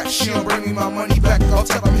with her track, she don't bring me my money back. Off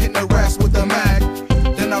top, I'm hitting her ass with the mag.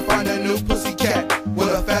 Then I find a new pussy cat with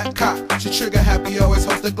a fat cock. She trigger happy, always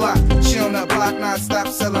holds the Glock. She on the block, non-stop,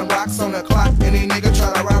 selling rocks on the clock. Any nigga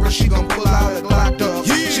try to rob her, she gon' pull out a Glock dog.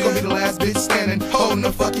 She gon' be the last bitch standing, holding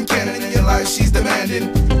the fucking cannon in your life, she's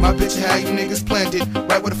demanding. My bitch, how you niggas planned it,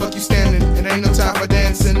 right where the fuck you standing. And ain't no time for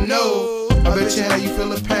dancing, no. I bet you how you feel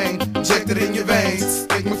the pain, injected in your veins.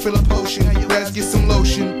 Make me feel a potion, how your ass get some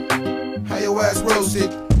lotion. How your ass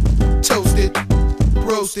roasted, toasted,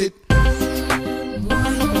 roasted.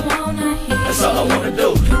 That's all I wanna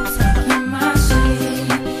do.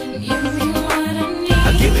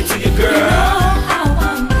 I give it to you, girl.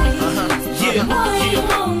 Yeah.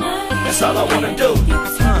 That's all I wanna do.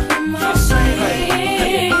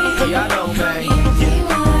 Hey, y'all know, man.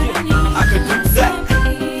 I could do that.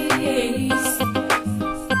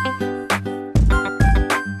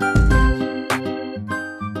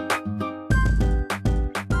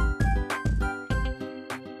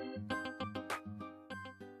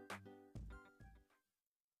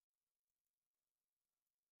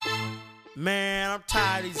 Man, I'm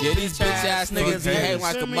tired of these yeah, these bitch ass niggas be hating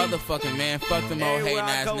like a me? motherfucking man. Fuck them old hating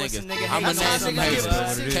ass niggas. I'm a name some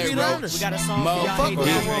haters. K-Roach, Mo,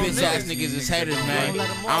 these bitch ass niggas is haters, man.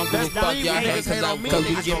 I don't give a fuck y'all haters cause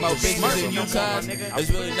we get more bitches than you cuz. It's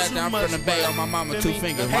really nothing, I'm from the Bay on my mama 2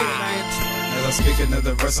 fingers. As I speak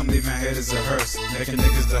another verse, I'm leaving haters a hearse. Making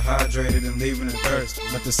niggas dehydrated and leaving a thirst.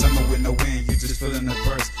 But the summer with no wind, you just feeling the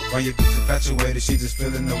purse. While you bitch infatuated, she just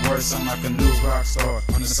feeling the worst. I'm like a new rock star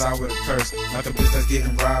on the side with a curse. Like a bitch that's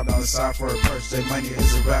getting robbed on the side for a purse. Their money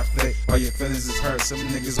is a rap flick, while your feelings is hurt. Some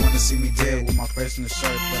niggas wanna see me dead with my face in the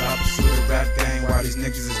shirt. But I pursue the rap game while these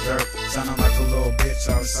niggas is dirt. Sounding like a little bitch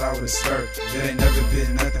outside with a skirt. It ain't never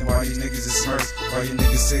been nothing while you niggas is smirks. While you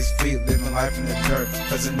niggas 6 feet living life in the dirt.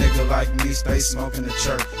 Cause a nigga like me stay smoking the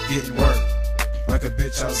church, getting work. Like a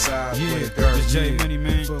bitch outside with a girl. It's J Money,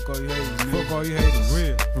 man. Fuck all you haters, man. Fuck all you haters.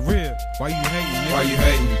 Real, for real. Why you hating, nigga? Why you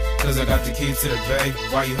hating? Cause I got the key to the bay.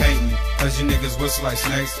 Why you hating? Cause you niggas whistle like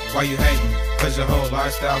snakes. Why you hating? Cause your whole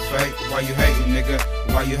lifestyle fake. Why you hating, nigga?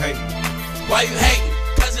 Why you hating? Why you hating?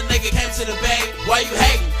 Cause a nigga came to the Bay. Why you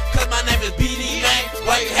hating? Cause my name is BD, man.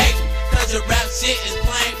 Why you hating? Cause your rap shit is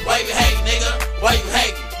plain. Why you hating, nigga? Why you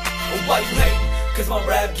hating? Why you hating? Cause my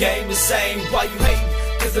rap game is same. Why you hating?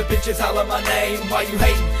 Cause the bitches holler my name. Why you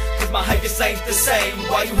hating? Cause my hype just ain't the same.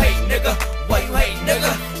 Why you hating, nigga? Why you hating,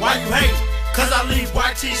 nigga? Why you hate? Cause I leave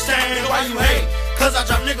white tee stained. Why you hate? Cause I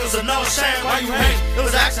drop niggas with no shame. Why you hate? It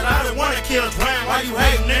was accident, I didn't wanna kill Dwayne. Why you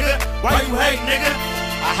hate, nigga? Why you hate, nigga?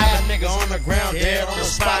 I had a nigga on the ground, dead on the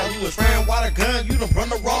spot. You was spraying water gun, you done run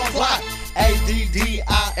the wrong block.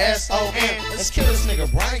 ADDISON. Let's kill this nigga,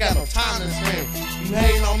 bro. I ain't got no time in this man. You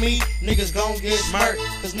hating on me, niggas gon' get smurked.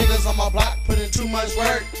 Cause niggas on my block put in too much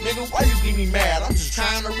work. Nigga, why you get me mad? I'm just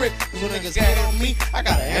trying to rip. Cause when niggas hate on me, I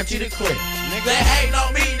gotta empty the clip. Nigga, they hating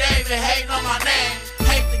on me, they even hating on my name.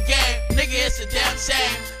 Hate the game, nigga, it's a damn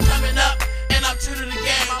shame. Coming up, and I'm true to the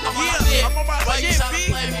game. I'm on my shit. Why you tryna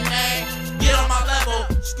play me, man? Get on my level,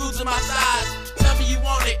 scoot to my size. Tell me you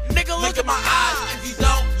want it, nigga, look at my eyes. If you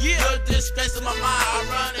don't, you're disgracing my mind. I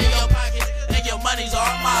run in your pockets, and your money's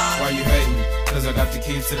all mine. Why you hating? Cause I got the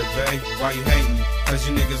key to the Bay. Why you hating? Cause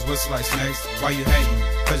you niggas whistle like snakes. Why you hating?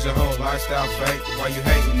 Cause your whole lifestyle fake. Why you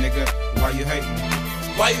hating, nigga? Why you hating?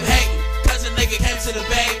 Why you hating? Cause a nigga came to the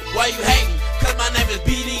Bay. Why you hating? Cause my name is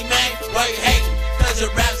BD, man. Why you hating? Cause your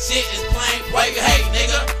rap shit is plain. Why you hating,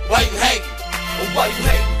 nigga? Why you hating? Why you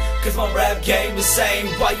hating? Cause my rap game the same.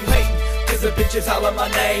 Why you hating? Cause the bitches holler my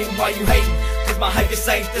name. Why you hating? Cause my hype just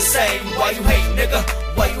ain't the same. Why you hating, nigga?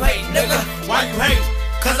 Why you hating, nigga? Why you hate?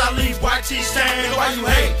 Cause I leave white tee stained. Why you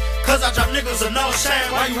hate? Cause I drop niggas with no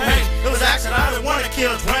shame. Why you hate? It was accident, I didn't wanna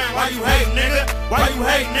kill Dwayne. Why you hate, nigga? Why you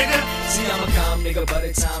hate, nigga? See, I'm a calm nigga, but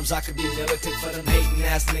at times I could be militant for them hating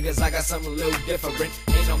ass niggas. I got something a little different.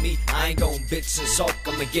 Ain't on me, I ain't gon' bitch and sulk.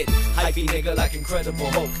 I'ma get hypey nigga like Incredible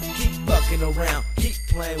Hulk. Keep fucking around, keep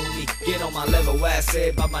playing with me. Get on my level, as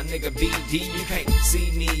said by my nigga BD. You can't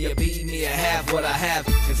see me or be me or have what I have.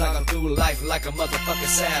 Cause I go through life like a motherfucking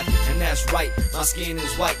salve. And that's right, my skin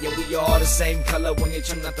is white. Yeah, we all the same color when you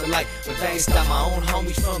turn out the light. But they ain't stop my own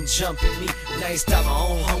homies from jumping me. and I ain't stop my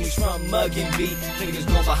own homies from mugging me. Niggas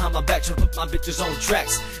going behind my back, trying to put my bitches on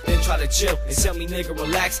tracks. Then try to chill and tell me nigga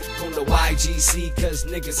relax. Going to YGC cause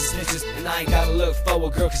niggas is snitches, and I ain't gotta look for a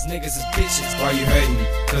girl cause niggas is bitches. Why you hating me?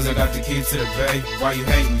 Cause I got the key to the bay. Why you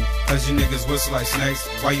hating me? Cause you niggas whistle like snakes.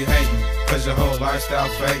 Why you hating me? Cause your whole lifestyle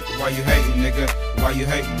fake. Why you hating, nigga? Why you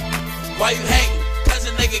hating me? Why you hating? Cause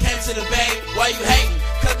a nigga came to the bay. Why you hating?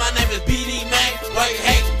 Cause my name is BD man. Why you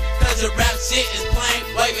hating? Cause your rap shit is plain.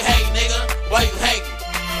 Why you hating, nigga? Why you hating?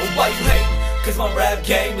 Why you hating? Cause my rap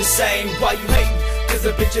game is same. Why you hating? Cause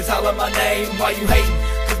the bitches holler my name. Why you hating?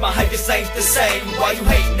 Cause my hype just ain't the same. Why you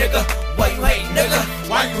hating, nigga? Why you hating, nigga?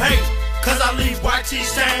 Why you hate? Cause I leave YT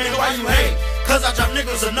stained. Why you hate? Cause I drop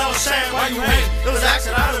niggas with no shame. Why you hate? It was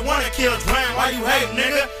accident, I didn't wanna kill Dwayne. Why you hate,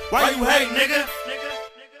 nigga? Why you hate, nigga?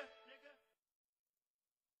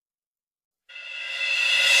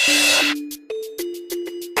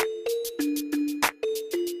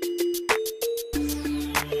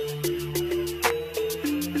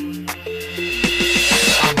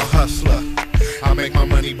 I'm a hustler. I make my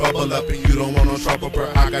money bubble up and you don't want no trouble, bro.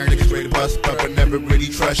 I got niggas ready to bust up but never really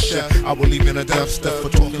trust ya. I will leave in a dumpster for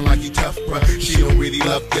talking like you tough, bruh. She don't really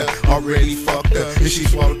love ya, already fucked her, and she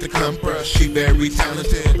swallowed the cum, bruh. She very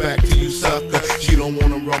talented, back to you sucker. She don't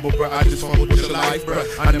wanna rumble, bruh. I just fumbled with your life, bruh.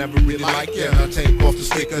 I never really liked ya. I take off the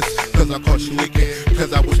stickers, cause I caught you leaking.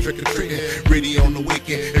 Cause I was trick-or-treating, Riddy on the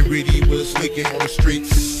weekend, and Riddy was leaking on the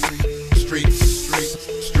streets.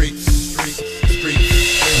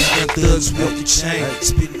 Thugs walk the chain,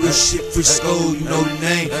 spit real shit, Frisco, you know the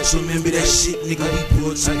name. So remember that shit, nigga, we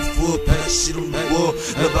pulled to the floor, put that shit on the wall.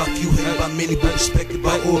 Love by few, hated by many, but respected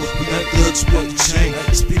by all. We got thugs walk the chain,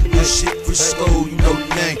 spit real shit, Frisco, you know the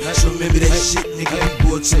name. So remember that shit, nigga, we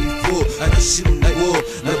pulled to the floor, put that shit on the wall.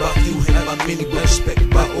 Love by few, hated by many, but respected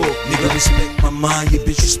by all. Nigga, respect my mind, your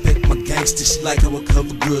bitch respect my gangster. She like how I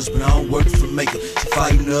cover girls, but I don't work for makeup. She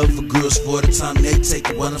fighting other girls for the time they take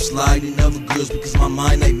it while I'm sliding other girls because my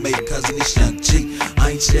mind ain't made. Cause of this young G,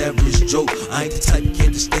 I ain't your average joke. I ain't the type of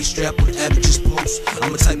kid to stay strapped on the average's post.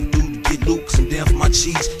 I'm the type of dude to get loot, cause I'm down for my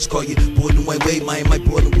cheese. Just call you boiling way, my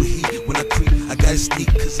boiling with heat. When I creep, I gotta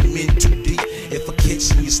sneak, cause I'm in too deep. If I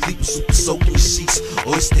catch you, you sleep, super soaking the sheets.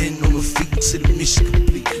 Always standing on my feet until the mission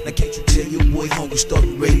complete. Now can't you tell your boy hungry,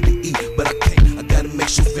 starting ready to eat? But I can't, I gotta make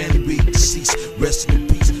sure family read deceased. Rest in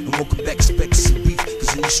peace, and won't come back expecting some beef.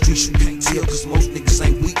 Cause in the streets you can't tell, cause most niggas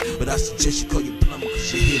ain't weak. But I suggest you call your plumber,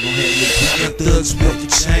 cause your head gon' have your young thugs walk the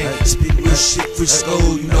chain, spit real shit, Frisco,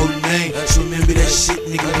 you know the name. So remember that shit,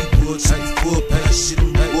 nigga, we pulled to the floor, put that shit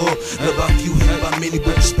on the wall. Love by few, hated by many,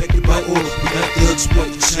 but respected by all. We got thugs walk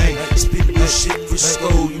the chain, spit real shit, Frisco,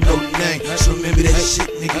 you know the name. So remember that shit,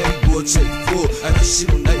 nigga, we pulled to the floor, put that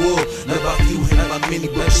shit on the wall. Love by few, hated by many,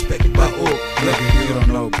 but respected by all. Nigga, you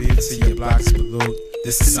don't know, bitch, till your blocks blue.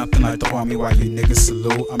 This is something like the army while you niggas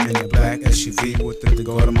salute. I'm in a black SUV with the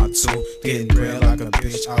go to my tool. Getting bread like a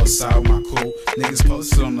bitch outside with my cool. Niggas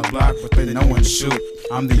posted on the block, but they know when to shoot.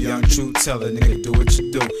 I'm the young truth teller, nigga, do what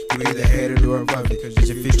you do. You either hate it or above it, cause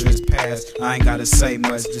your future is past. I ain't gotta say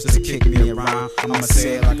much just to kick me around. I'ma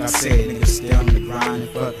say it like I said, niggas stay on the grind and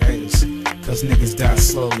fuck haters. Cause niggas die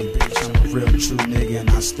slowly, bitch. I'm a real true nigga and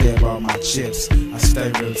I stay about my chips. I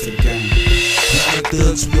stay real to the game. Young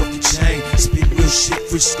thugs walk the chain, spit real shit,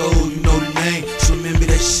 Frisco, you know the name. So remember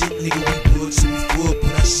that shit, nigga, we pulled to the floor,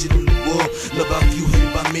 put that shit on the wall. Love by few,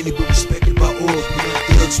 hated by many, but respected by all. Young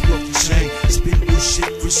thugs walk the chain, spit real shit,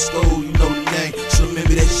 Frisco, you know the name. So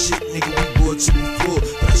remember that shit, nigga, we pulled to the floor,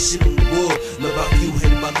 put that shit on the wall. Love by few,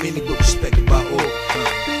 hated by many, but respected by all.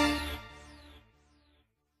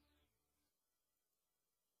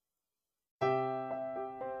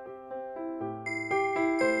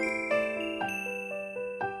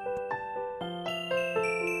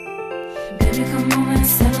 Baby, come over and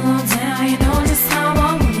settle down. You know just how I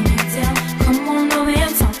wanna get down. Come on over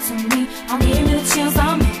and talk to me. I'll give you the chance,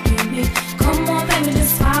 I'll make you big. Come on, baby,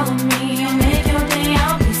 just follow me. I'll make your day,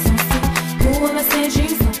 I'll be so sweet. Whoever said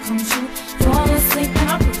dreams don't come true, fall asleep and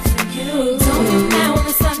I'll prove to you. Don't be mad when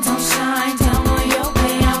the sun don't shine. Down on your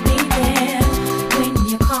way, I'll be there. When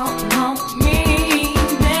you call on me,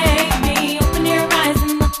 baby, open your eyes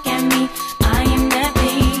and look at me. I am that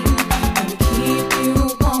thing that'll keep you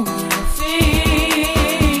on your feet.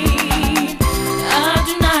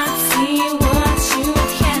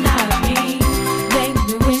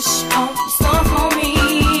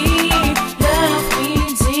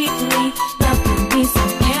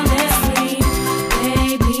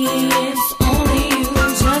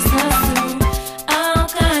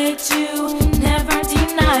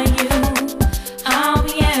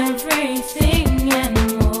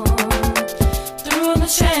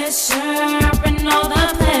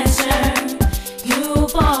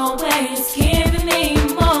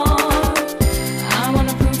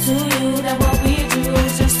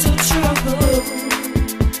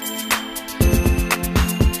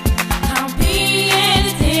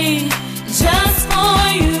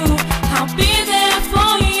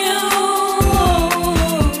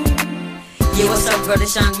 Wrote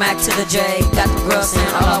this young Mac to the J. Got the girls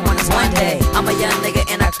saying all I want is one day. I'm a young nigga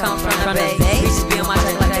and I come from the Bay. Reaches be on my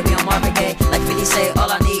track like I be on Marvin Gaye. Like 50 say, all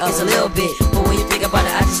I need is a little bit. But when you think about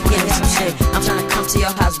it, I just can't hit some shit. I'm trying to come to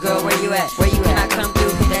your house, girl, where you at? Where you can I come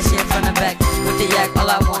through, hit that shit from the back. With the yak, all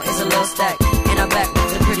I want is a little stack. And I'm back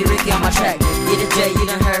with the pretty Ricky on my track. Get a J, you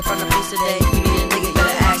done heard from the police today. You need a nigga,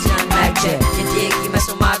 better ask young Mac J. You dig, you mess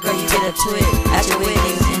with my girl, you get a twig. Ask your weird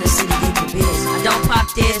niggas in the city, get your biz. I don't pop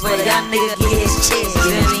this, but a young nigga get his chicks, you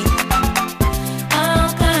feel me? I'll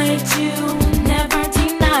guide you, never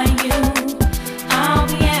deny you. I'll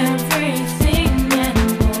be everything and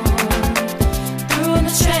more. Through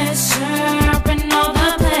the treasure and all the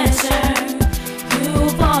pleasure,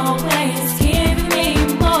 you've always given me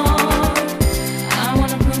more. I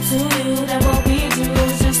wanna prove to you that what we do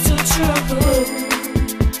is just too true.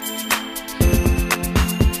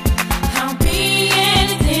 I'll be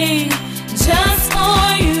anything just for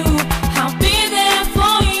you. I'll be there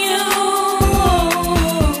for you.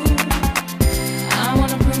 I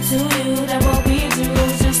wanna prove to you that what we do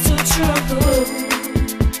is just too true.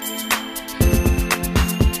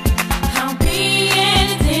 I'll be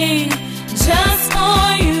anything just for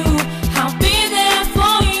you. I'll be there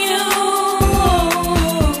for you.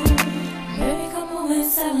 Baby, come over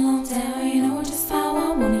and settle on down. You know just how I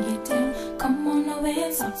wanna get down. Come on over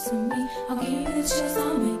and talk to me. I'll give you the chills,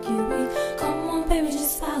 I'll make you weak. Come on, baby,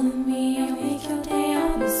 just follow me. I'll make your day,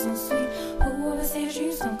 I'll be so sweet. Whoever says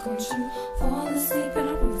dreams don't come true, fall asleep and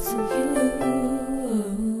I'll prove to you.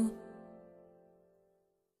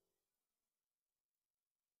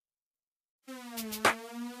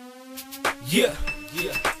 Yeah,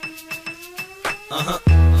 yeah.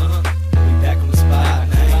 We back on the spot,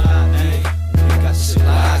 man. We got shit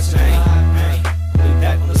live, man. We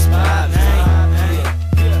back on the spot, man.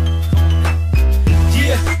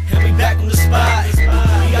 Yeah, and we back on the spot. We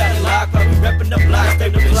got it locked, but we reppin' the block. They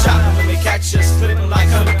know the chop when they catch us, slippin' like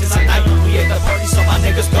Cause tonight we at the party, so my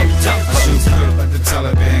niggas go jump. I shoot grip like the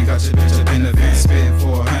Taliban, got your bitch up in the van, spitting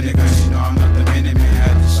for 100 guns. You know I'm not the minute man,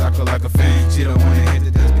 had to shock her like a fan. She don't wanna hit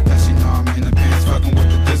the desk because she know I'm in the pants, fucking with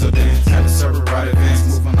the dizzle dance. Had to serve her right advance,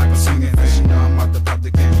 moving like a swinging fan. You know I'm about to pop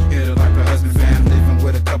the can, hit her like a husband fan. Living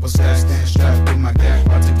with a couple stacks, stand strapped through my gap.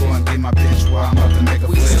 About to go and get my bitch while I'm about to make a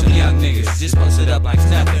We flip. some young niggas, just posted up like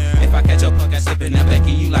nothing. If I catch your punk, I slippin' up,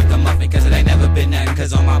 backing you like a muffin. Cause it ain't never been nothing,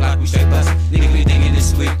 cause on my block we straight bustin'. Niggas be thinking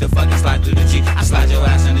it's sweet, the fucking slide through the G. I slide your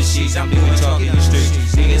ass on the sheets, I'm doing chalk in the streets.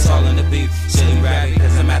 Niggas all in the beef, silly rabbit.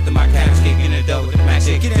 Cause I'm after my caps, kicking the dough with the match.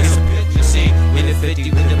 Get this picture scene, in the 50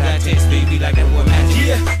 with the black text, baby, like that boy magic.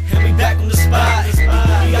 Yeah, and we back on the spot.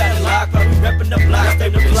 We got it locked, but we reppin' the block. They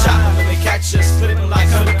know the chop when they catch us, slippin' like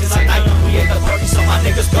Cause tonight we at the party, so my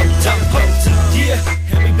niggas go jump. Yeah,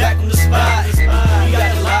 and we back on the spot. We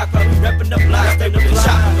got it locked, but we reppin' the block. They know the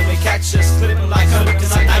chop when they catch us, slippin' like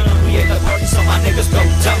Cause tonight we at the party, so my niggas go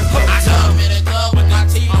jump. I come in the club with my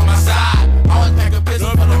team on my side. Always pack a pistol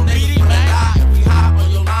for them niggas when they die. If we hop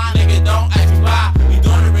on your line, nigga, don't ask me why. We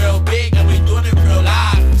doing it real big and we doing it real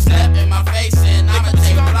live. Step in my face and I'ma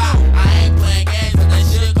take a fly. I ain't playing games, but that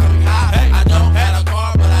shit call me high. I don't have a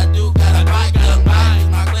car, but I do got a bike. Young bike is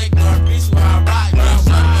my clique, North Beach where I ride. Girl,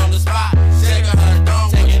 shut me on the spot. Shake her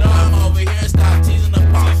dome, take it on. I'm over here, stop teasing the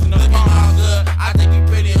pump. Looking all good, I think you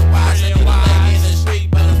pretty and wise. Send me the lady in the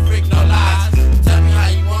street, but a freak, no lies. Tell me how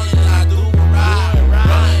you want it and I do a ride.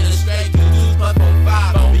 Running the straight, 2 2 plus 4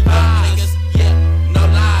 5. Don't be dumb niggas, yeah, no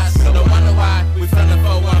lies. No wonder why we from the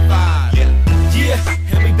 415. Yeah,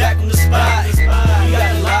 and we back on the spot. We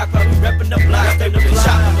got it locked, but we reppin' the block. They know the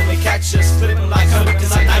chop when they catch us, slippin' like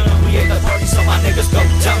Cause tonight we at the party, so my niggas go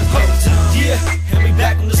jump. Yeah, and we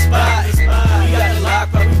back on the spot. We got it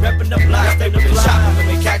locked, but we reppin' the block. They know the chop when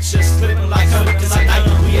they catch us, slippin' like Cause tonight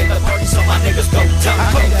we at the party, so my niggas go jump.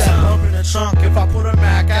 I keep that lump in the trunk. If I put a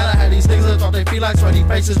Mac out, I had these niggas that thought they feel like sweaty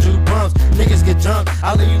faces, do bumps. Niggas get jumped.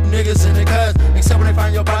 I leave you niggas in the cuz. Except when they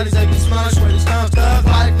find your bodies, they be smelling sweaty stumps. Thug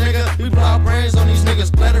life, nigga. We blow brains on these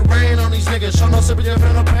niggas. Let it rain on these niggas. Show no sympathy,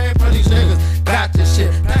 feel no pain for these niggas. Got this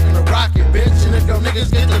shit. Back in the rocket, bitch. And if your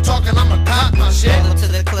niggas get to talking, I'ma cop my shit. Roll up to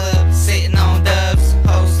the club, sitting on dubs.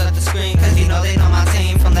 Post up the screen, cause you know they know my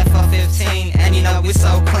team from that 4FiFteen. And you know we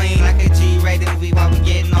so clean, like a G-rated movie. While we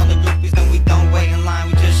getting on the groupies, then we don't wait in line.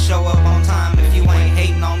 We just show up on time. If you ain't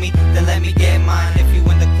hating on me, then let me get mine. If you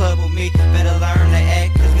in the club with me, better learn to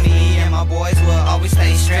act. Cause me and my boys will always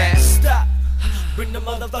stay strapped. Stop, bring the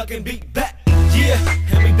motherfucking beat back. Yeah,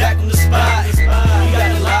 and we back on the spot. We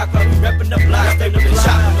got it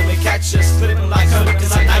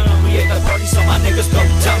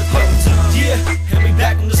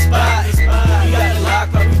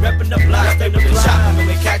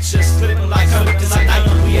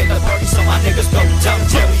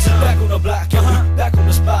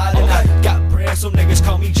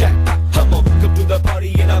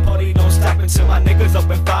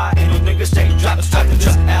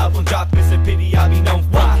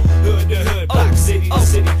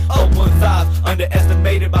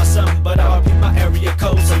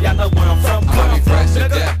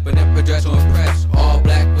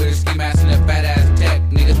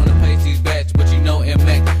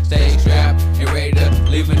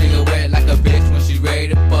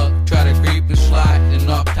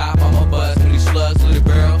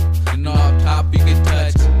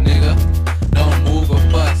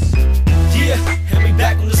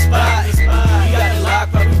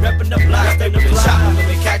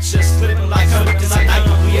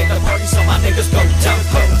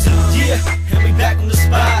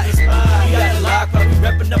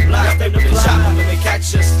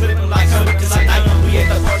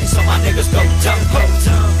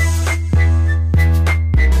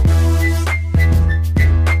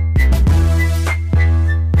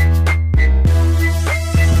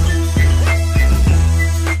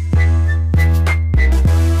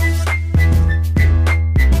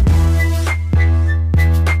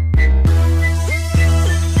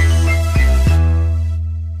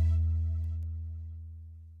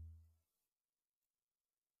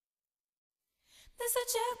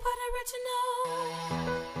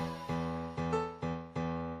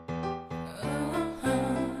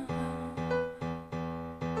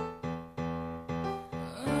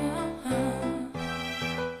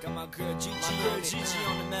Got my girl Gigi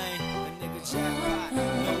on the main. That nigga jackpot,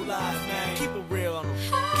 no lies, man. Keep it real on them.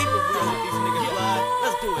 Keep it real with these niggas, blood.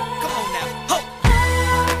 Let's do it. Come on now. Ho!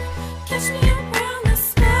 Catch me around the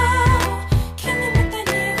snow, killing with that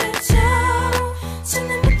nigga Joe,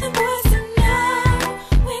 chilling with the boys and now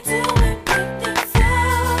we doing big things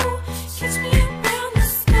out. Catch me around the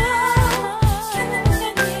snow, killing with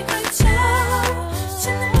that nigga Joe,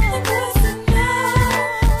 chilling with the boys and now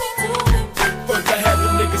we doing big things out. First I had the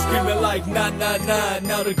niggas screaming like nah nah nah.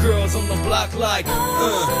 Now the girls on the block like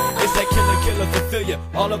it's that killer fulfill ya.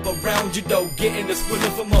 All up around you though, getting the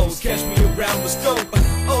squilling for most. Catch me around the scope.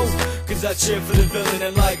 Cause I cheer for the villain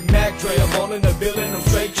and like Mac Dre, I'm all in the building, I'm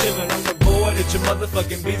straight chillin'. I'm the boy that your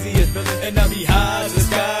motherfucking busiest villain. And I be high as the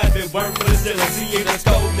sky if it weren't for the ceiling. See it, let's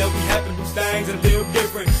go, now we happen to do things a little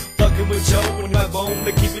different. Fucking with Joe when I'm home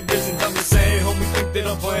to keep it distant. I'm just saying, homie, think that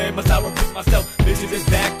I'm playing, but I repeat myself. Bitches is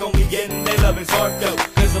back on me getting they loving hard though.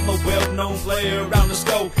 Cause I'm a well-known player around the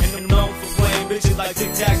scope. And I'm known for playing bitches like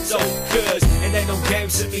tic-tac-toe. Cause it ain't no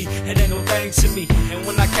games to me, it ain't no things to me. And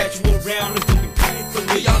when I catch you around, it's gonna be painful.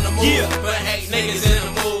 We on the move, but hey, niggas in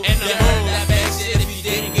the mood. You heard that bad shit if you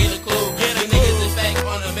didn't get a clue. You niggas is fake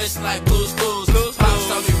on a mission like Blue's Clues. Pops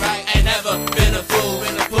told me right, ain't never been a fool. Me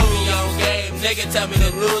on game, nigga tell me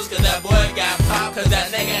to lose. Cause that boy got popped, cause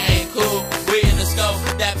that nigga ain't cool. We in the scope,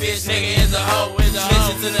 that bitch nigga is a hoe.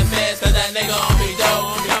 Bitches to the feds, cause that nigga on me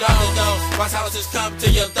dough. Come out the door, watch how it just come to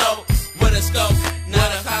your throat. With a scope, now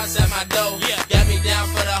the cops at my door. Got me down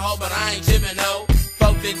for the hoe, but I ain't jibbing no.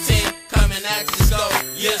 4FiFteen, coming at your scope.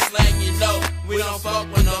 Yeah, slang, you know, we don't fuck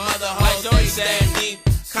with no other hoes. We stand deep,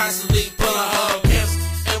 constantly pulling hoes. Pimps,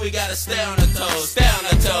 and we gotta stay on the toes. Stay on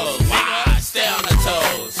the toes, why? Stay on the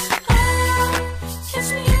toes.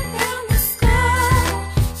 Catch me around the snow,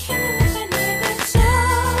 killing with that nigga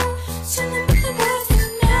Joe, chilling with the boys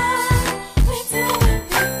and now we doing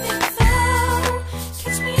big things out.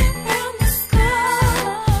 Catch me around the snow,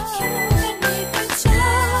 killing with that nigga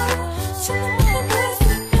Joe, chilling with the boys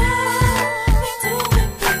and now we doing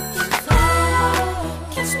big things out.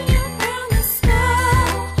 Catch me around the snow,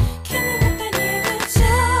 killing with that nigga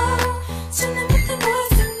Joe, chilling with the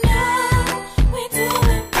boys and now we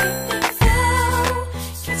doing big things out.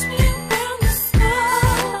 Catch me around the snow,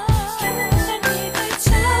 killing with that nigga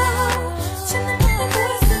Joe, chilling with the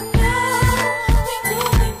boys and now we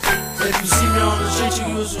doing big things out. If you see me on the street,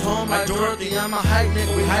 you use your home like Dorothy. I'm a hype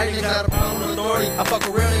nigga, we hype niggas got a problem with authority. I fuck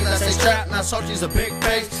with real niggas that stay strapped, not salty's a big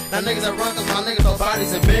face. Now niggas that run cause my niggas throw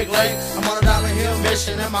bodies in big lakes. I'm on a $1 hill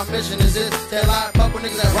mission and my mission is this. Stay alive, fuck with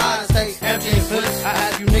niggas that ride and stay empty and flips. I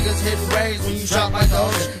have you niggas hitting rays when you drop like the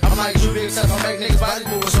ocean. I'm like Juvie except I make niggas bodies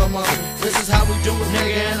moving so much. This is how we do it,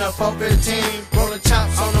 nigga, in a 4FiFteen. Rolling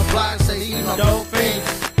chops on the block, say these no dope fiends.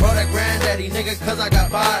 Bro, that granddaddy, nigga, cause I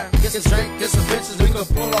got fire. Get some drink, get some bitches, we can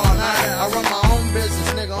pull all night. I run my own business,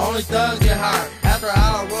 nigga, only thugs get hired. After an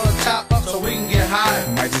hour, roll a chop up so we can get higher.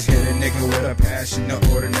 I might just hit a nigga with a passion, no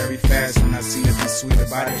ordinary fast. When I see nothing sweet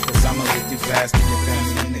about it, cause I'ma lick you fast. Keep your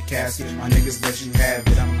family in the casket, my niggas let you have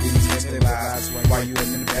it. I'm getting twisted by eyes while you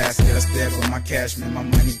in the basket. I step on my cash, man, my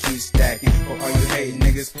money keeps stacking. For all you hate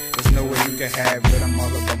niggas, there's no way you can have it. I'm all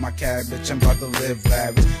about my cabbage, I'm about to live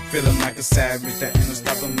lavish. Feeling like a savage, that ain't no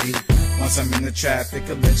stopping me. Once I'm in the traffic,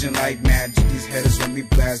 a legend like magic. These headers when we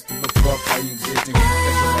blast, give a fuck how you get to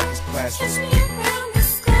like it's plastic. Catch me around the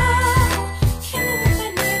snow, killing with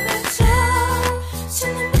that nigga Joe,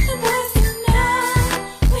 chilling with the boys and now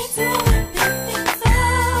we doing big things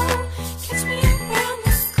out. Catch me around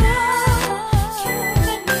the snow, killing with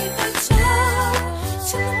that nigga Joe,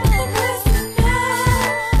 chilling with the boys and now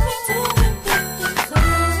we doing big things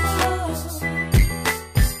out.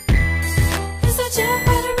 It's a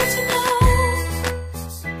jackpot original.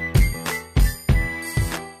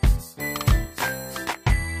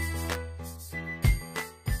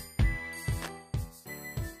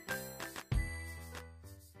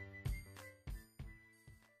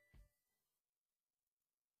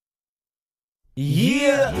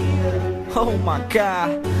 Yeah. Oh my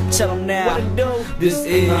God. Tell them now. This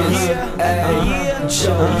is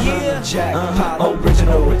Joe Jackpot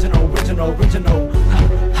original.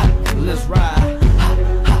 Let's ride.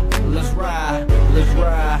 Let's ride. Let's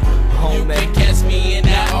ride. Home, You can catch me in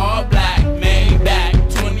that all black Maybach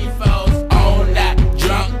 24s on that.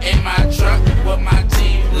 Drunk in my trunk with my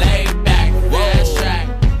team laid back. Fast track.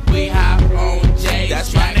 We hop on J's.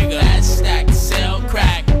 That's my nigga. That stack sell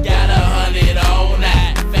crack. Got 100 on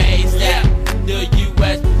that. Phase that. The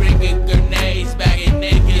US bringing grenades back in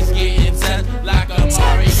niggas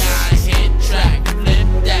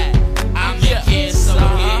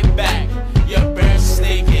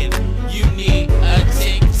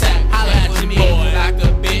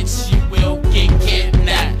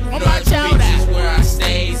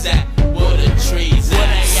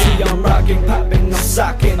smoking, popping, I'm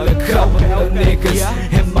socking a couple of niggas.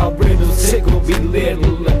 And my riddles tickle be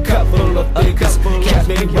little, a couple of figures. Catch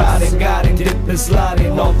me riding, guiding, dipping,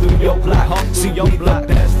 sliding all through your block. See your block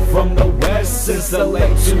that's from the west since the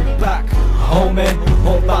late Tupac. Homie,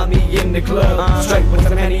 won't find me in the club. Straight with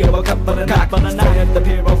the many of a couple of knock. Straight at the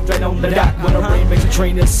pier, straight on the dock. When a remix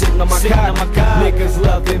trainer sitting on my cock. Niggas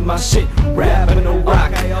loving my shit, rapping a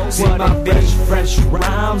rock. See my French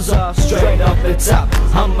rhymes up straight off the top.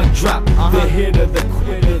 I'ma drop the hitter, the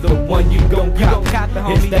quitter, the one you gon' cop.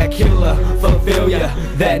 It's that killer for failure,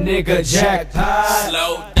 that nigga jackpot.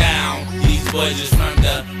 Slow down, these boys is from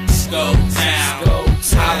the Scope Town.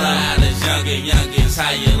 Holla at us youngins,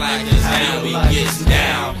 how you like us now? We get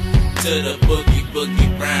down to the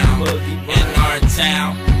boogie brown. In our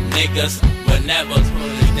town, niggas will never put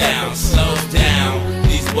it down. Slow down,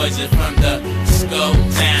 these boys are from the Scope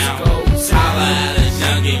Town. Holla at us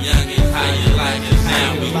youngins, how you like us now?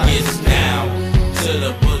 We get down to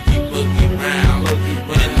the boogie brown.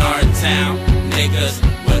 In our town, niggas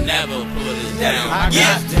will never put it down. I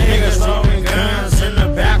got niggas throwing guns in the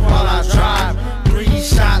back while I drive. 3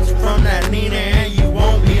 shots from that Nina and you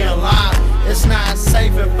won't be alive. It's not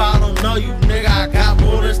safe if I don't know you, nigga. I got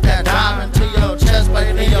bullets that dive into your chest,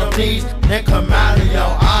 play to your knees, then come out of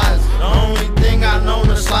your eyes. The only thing I know in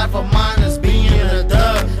this life of mine is being a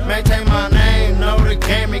thug. Maintain my name, know the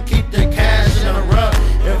game, and keep the cash in the rug.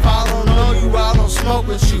 If I don't know you, I don't smoke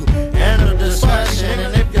with you. End of discussion.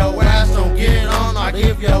 And if your ass don't get on, I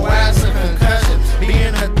give your ass a concussion.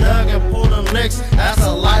 Being a thug and pulling licks, that's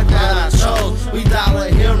a life that I chose. We Dollar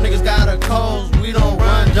Hill, niggas got a cold. We don't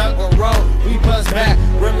run, duck, or roll. We bust back,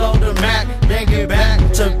 reload the Mac, then get back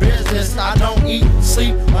to business. I don't eat,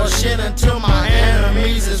 sleep, or shit until my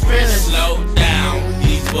enemies is finished. Slow down,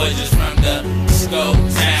 these boys is from the Scope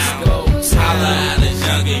Town. Holla at us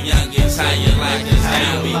youngins, how you like us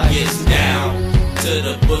now? We get down to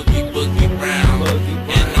the boogie brown.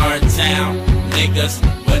 In our town, niggas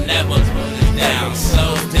will never put it down.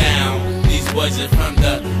 Slow down, these boys are from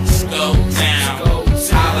the Scope Town.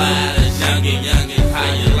 Holla at us youngins,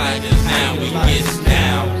 how you like us now? We get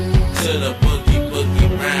down to the boogie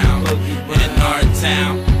brown. In our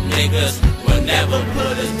town, niggas will never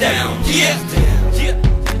put us down. Yeah,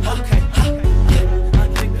 okay.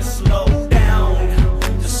 Slow down,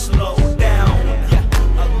 just slow down.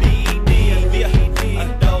 A BD, a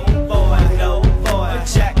dope boy, a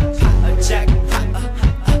jackpot, a jackpot.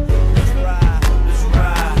 Let's ride,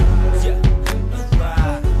 yeah. Let's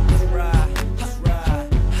ride.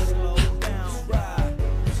 Slow down,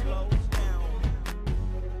 slow down.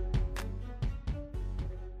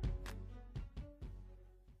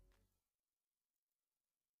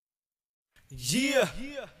 Yeah.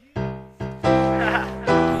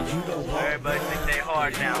 Everybody think they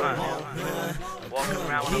hard now, huh? Walking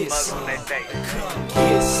around with a mug on their face.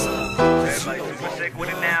 Everybody super sick with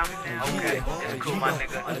it now? Okay, it's cool, my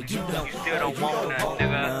nigga. You still don't want nothing,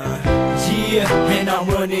 nigga. Yeah, and I'm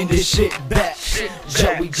running this shit back.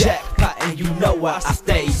 Joey Jackpot, and you know I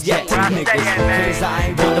stay yeah. Niggas, cause I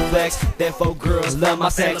ain't wanna flex. Therefore girls love my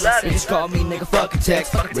sex. They just call me nigga fucking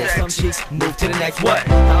text. Rip some cheeks, move to the next what?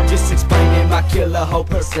 I'm just explaining my killer whole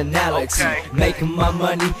personality. Making my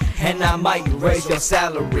money, and I might raise your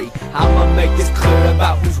salary. I'ma make this clear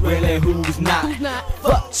about who's real and who's not.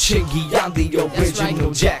 Fuck Chiggy, I'm the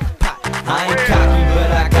original Jackpot. I ain't cocky,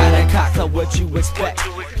 but I got a cock, so what you expect?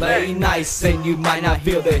 Play nice and you might not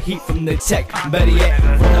feel the heat from the tech. Better yet,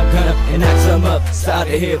 run up, gun up, and act some up. Start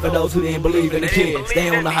to here for those who didn't believe in the kid. Stay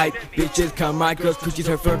on the hype, bitches come right, girls, coochies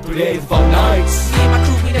her for 3 days, 4 nights. Me and my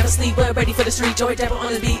crew, we never sleep, we're ready for the street. Joey Dapper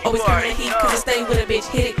on the beat, always carrying heat, cause I stay with a bitch.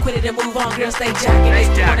 Hit it, quit it, and move on, girl, stay jacking. They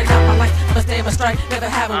still running out my life, I'ma stay in my strike, never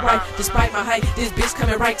have a right. Despite my height, this bitch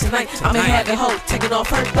coming right tonight. I'ma have a hoe, taking off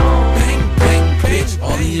her thong. Bang, bang, bitch,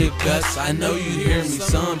 all in your guts. I know you hear me,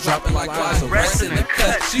 some dropping like flies, so rest in the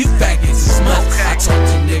cuts. You faggots is smuts. I told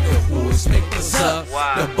you nigga who is make this up.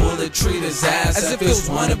 The bullet treat his ass as if it's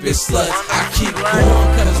one of his sluts. I keep going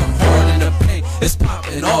cause I'm hard in the paint. It's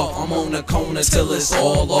popping off. I'm on the corner till it's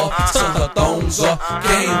all off. Till her thongs off.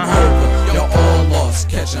 Game over. Y'all all lost.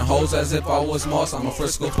 Catching hoes as if I was Moss. I'm a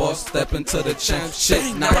Frisco boss. Step into the champ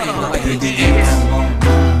shit. Knocking like a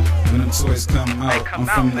DM. When them toys come out, I'm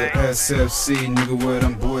from the SFC, nigga, where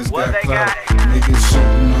them boys got clout. Niggas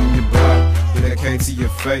shooting on your block, with that K to your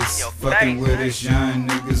face. Fucking with us young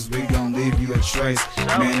niggas, we gon' leave you a trace.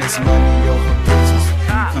 Man, it's money over bitches.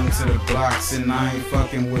 Come to the blocks, and I ain't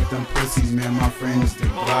fucking with them pussies, man. My friend is the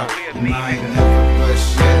block, and I ain't never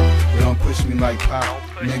bust yet. They don't push me like pop,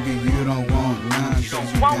 nigga. You don't want none, cause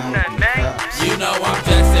you down with the cops. You know I'm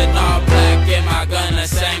just in all black, and my gun the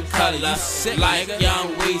same color. Like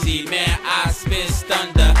Young Weezy, man,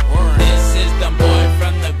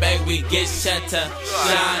 his cheddar.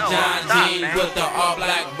 John G with the all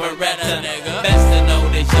black Beretta, nigga. Best to know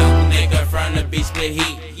this young nigga from the beach split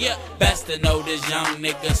heat. Yeah, best to know this young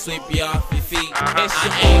nigga sweep you off your feet. I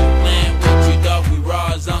ain't playing with you, dog. We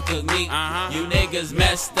raw as Uncle Meat. You niggas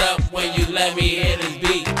messed up when you let me hear this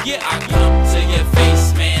beat. Yeah, I come to your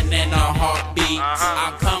face, man, in a heartbeat.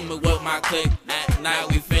 I come with my clique at night.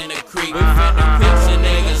 We finna creep. We finna fix your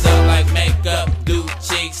niggas up like makeup, do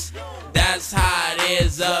cheeks. That's how it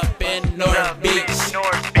is up in North Beach.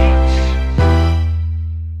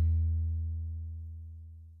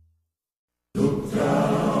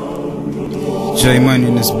 J Money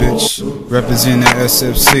in this bitch, representing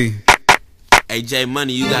SFC. Hey J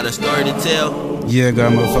Money, you got a story to tell? Yeah, I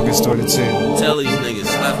got a motherfucking story to tell. Tell these niggas,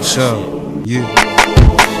 slap that shit. Yeah.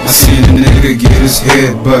 I seen a nigga get his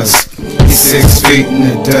head bust. He's 6 feet in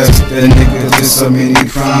the dust. That nigga did so many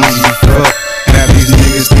crimes, you fuck. Half these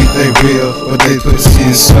niggas think they real, but they pussy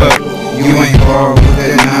and suck. You ain't hard with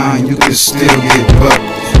that 9, you can still get bucked.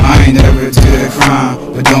 I ain't never did a crime,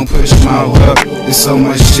 but don't push my luck. There's so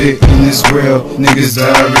much shit in this world, niggas die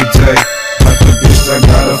every day. Like the bitch that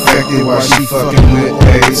got affected while she fucking with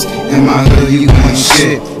AIDS. In my hood you ain't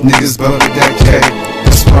shit, niggas bucket that K.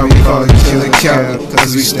 That's why we call it killer cat,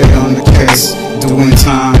 cause we stay on the case. Doing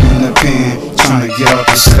time in the pen, trying to get off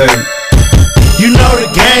the state. You know the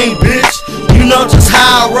game, bitch. You know just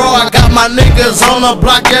how I roll. I got my niggas on the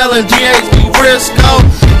block yelling DHB Frisco.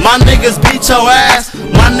 My niggas beat your ass.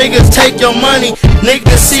 My niggas take your money.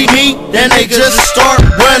 Niggas see me, then they just start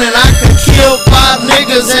running. I can kill 5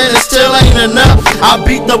 niggas and it still ain't enough. I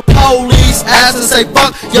beat the police ass and say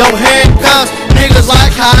fuck your handcuffs. Niggas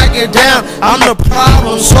like how I get down. I'm the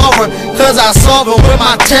problem solver, cause I solve it with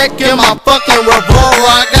my tech and my fucking revolver.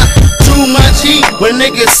 I got too much heat. When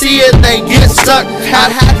niggas see it, they get stuck.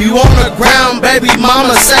 I'd have you on the ground, baby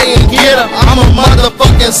mama saying get up. I'm a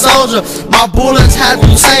motherfucking soldier. My bullets have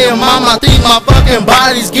you saying, mama, I think my fucking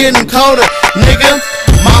body's getting colder, nigga.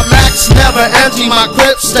 My max never empty, my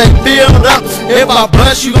clip stay filled up. If I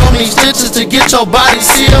bust you on these stitches to get your body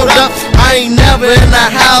sealed up, I ain't never in the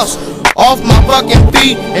house off my fucking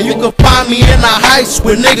feet, and you can find me in the heights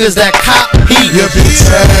with niggas that cop heat. Your bitch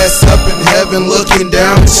ass up in heaven looking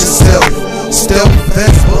down at yourself. Stealth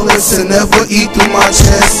vest bullets and never eat through my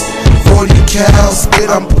chest. 40 cal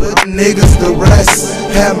spit, I'm putting niggas to rest.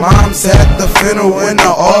 Had moms at the funeral in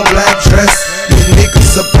the all black dress. You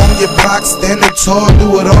niggas up on your block standing tall,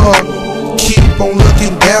 do it all. Keep on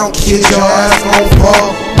looking down, kid, your ass gon'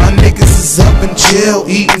 fall. My niggas is up in jail,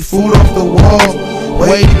 eating food off the wall.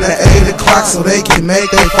 Waiting at 8 o'clock so they can make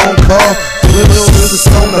their phone call. Little sisters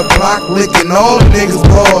on the block licking all the niggas'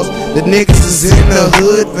 balls. The niggas is in the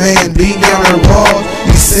hood van beating down her walls.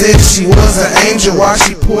 You said she was an angel while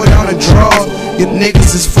she poured down the drawers. You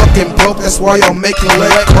niggas is fucking broke, that's why y'all making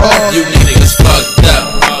let calls. You niggas fucked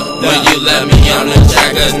up when you let me on the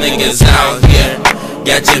track, cause niggas out here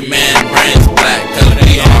got your man brains black, cause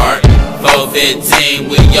we hard. 4FiFteen,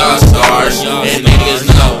 we y'all stars, and niggas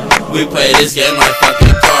know we play this game like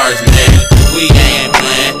fucking cars, man. We ain't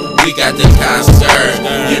playing, we got the concert.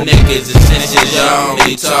 You niggas is snitches, y'all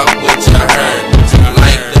only talk what you heard.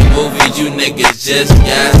 Like the movies, you niggas just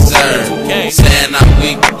got served. Saying I'm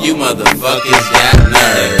weak, you motherfuckers got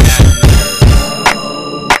nerves.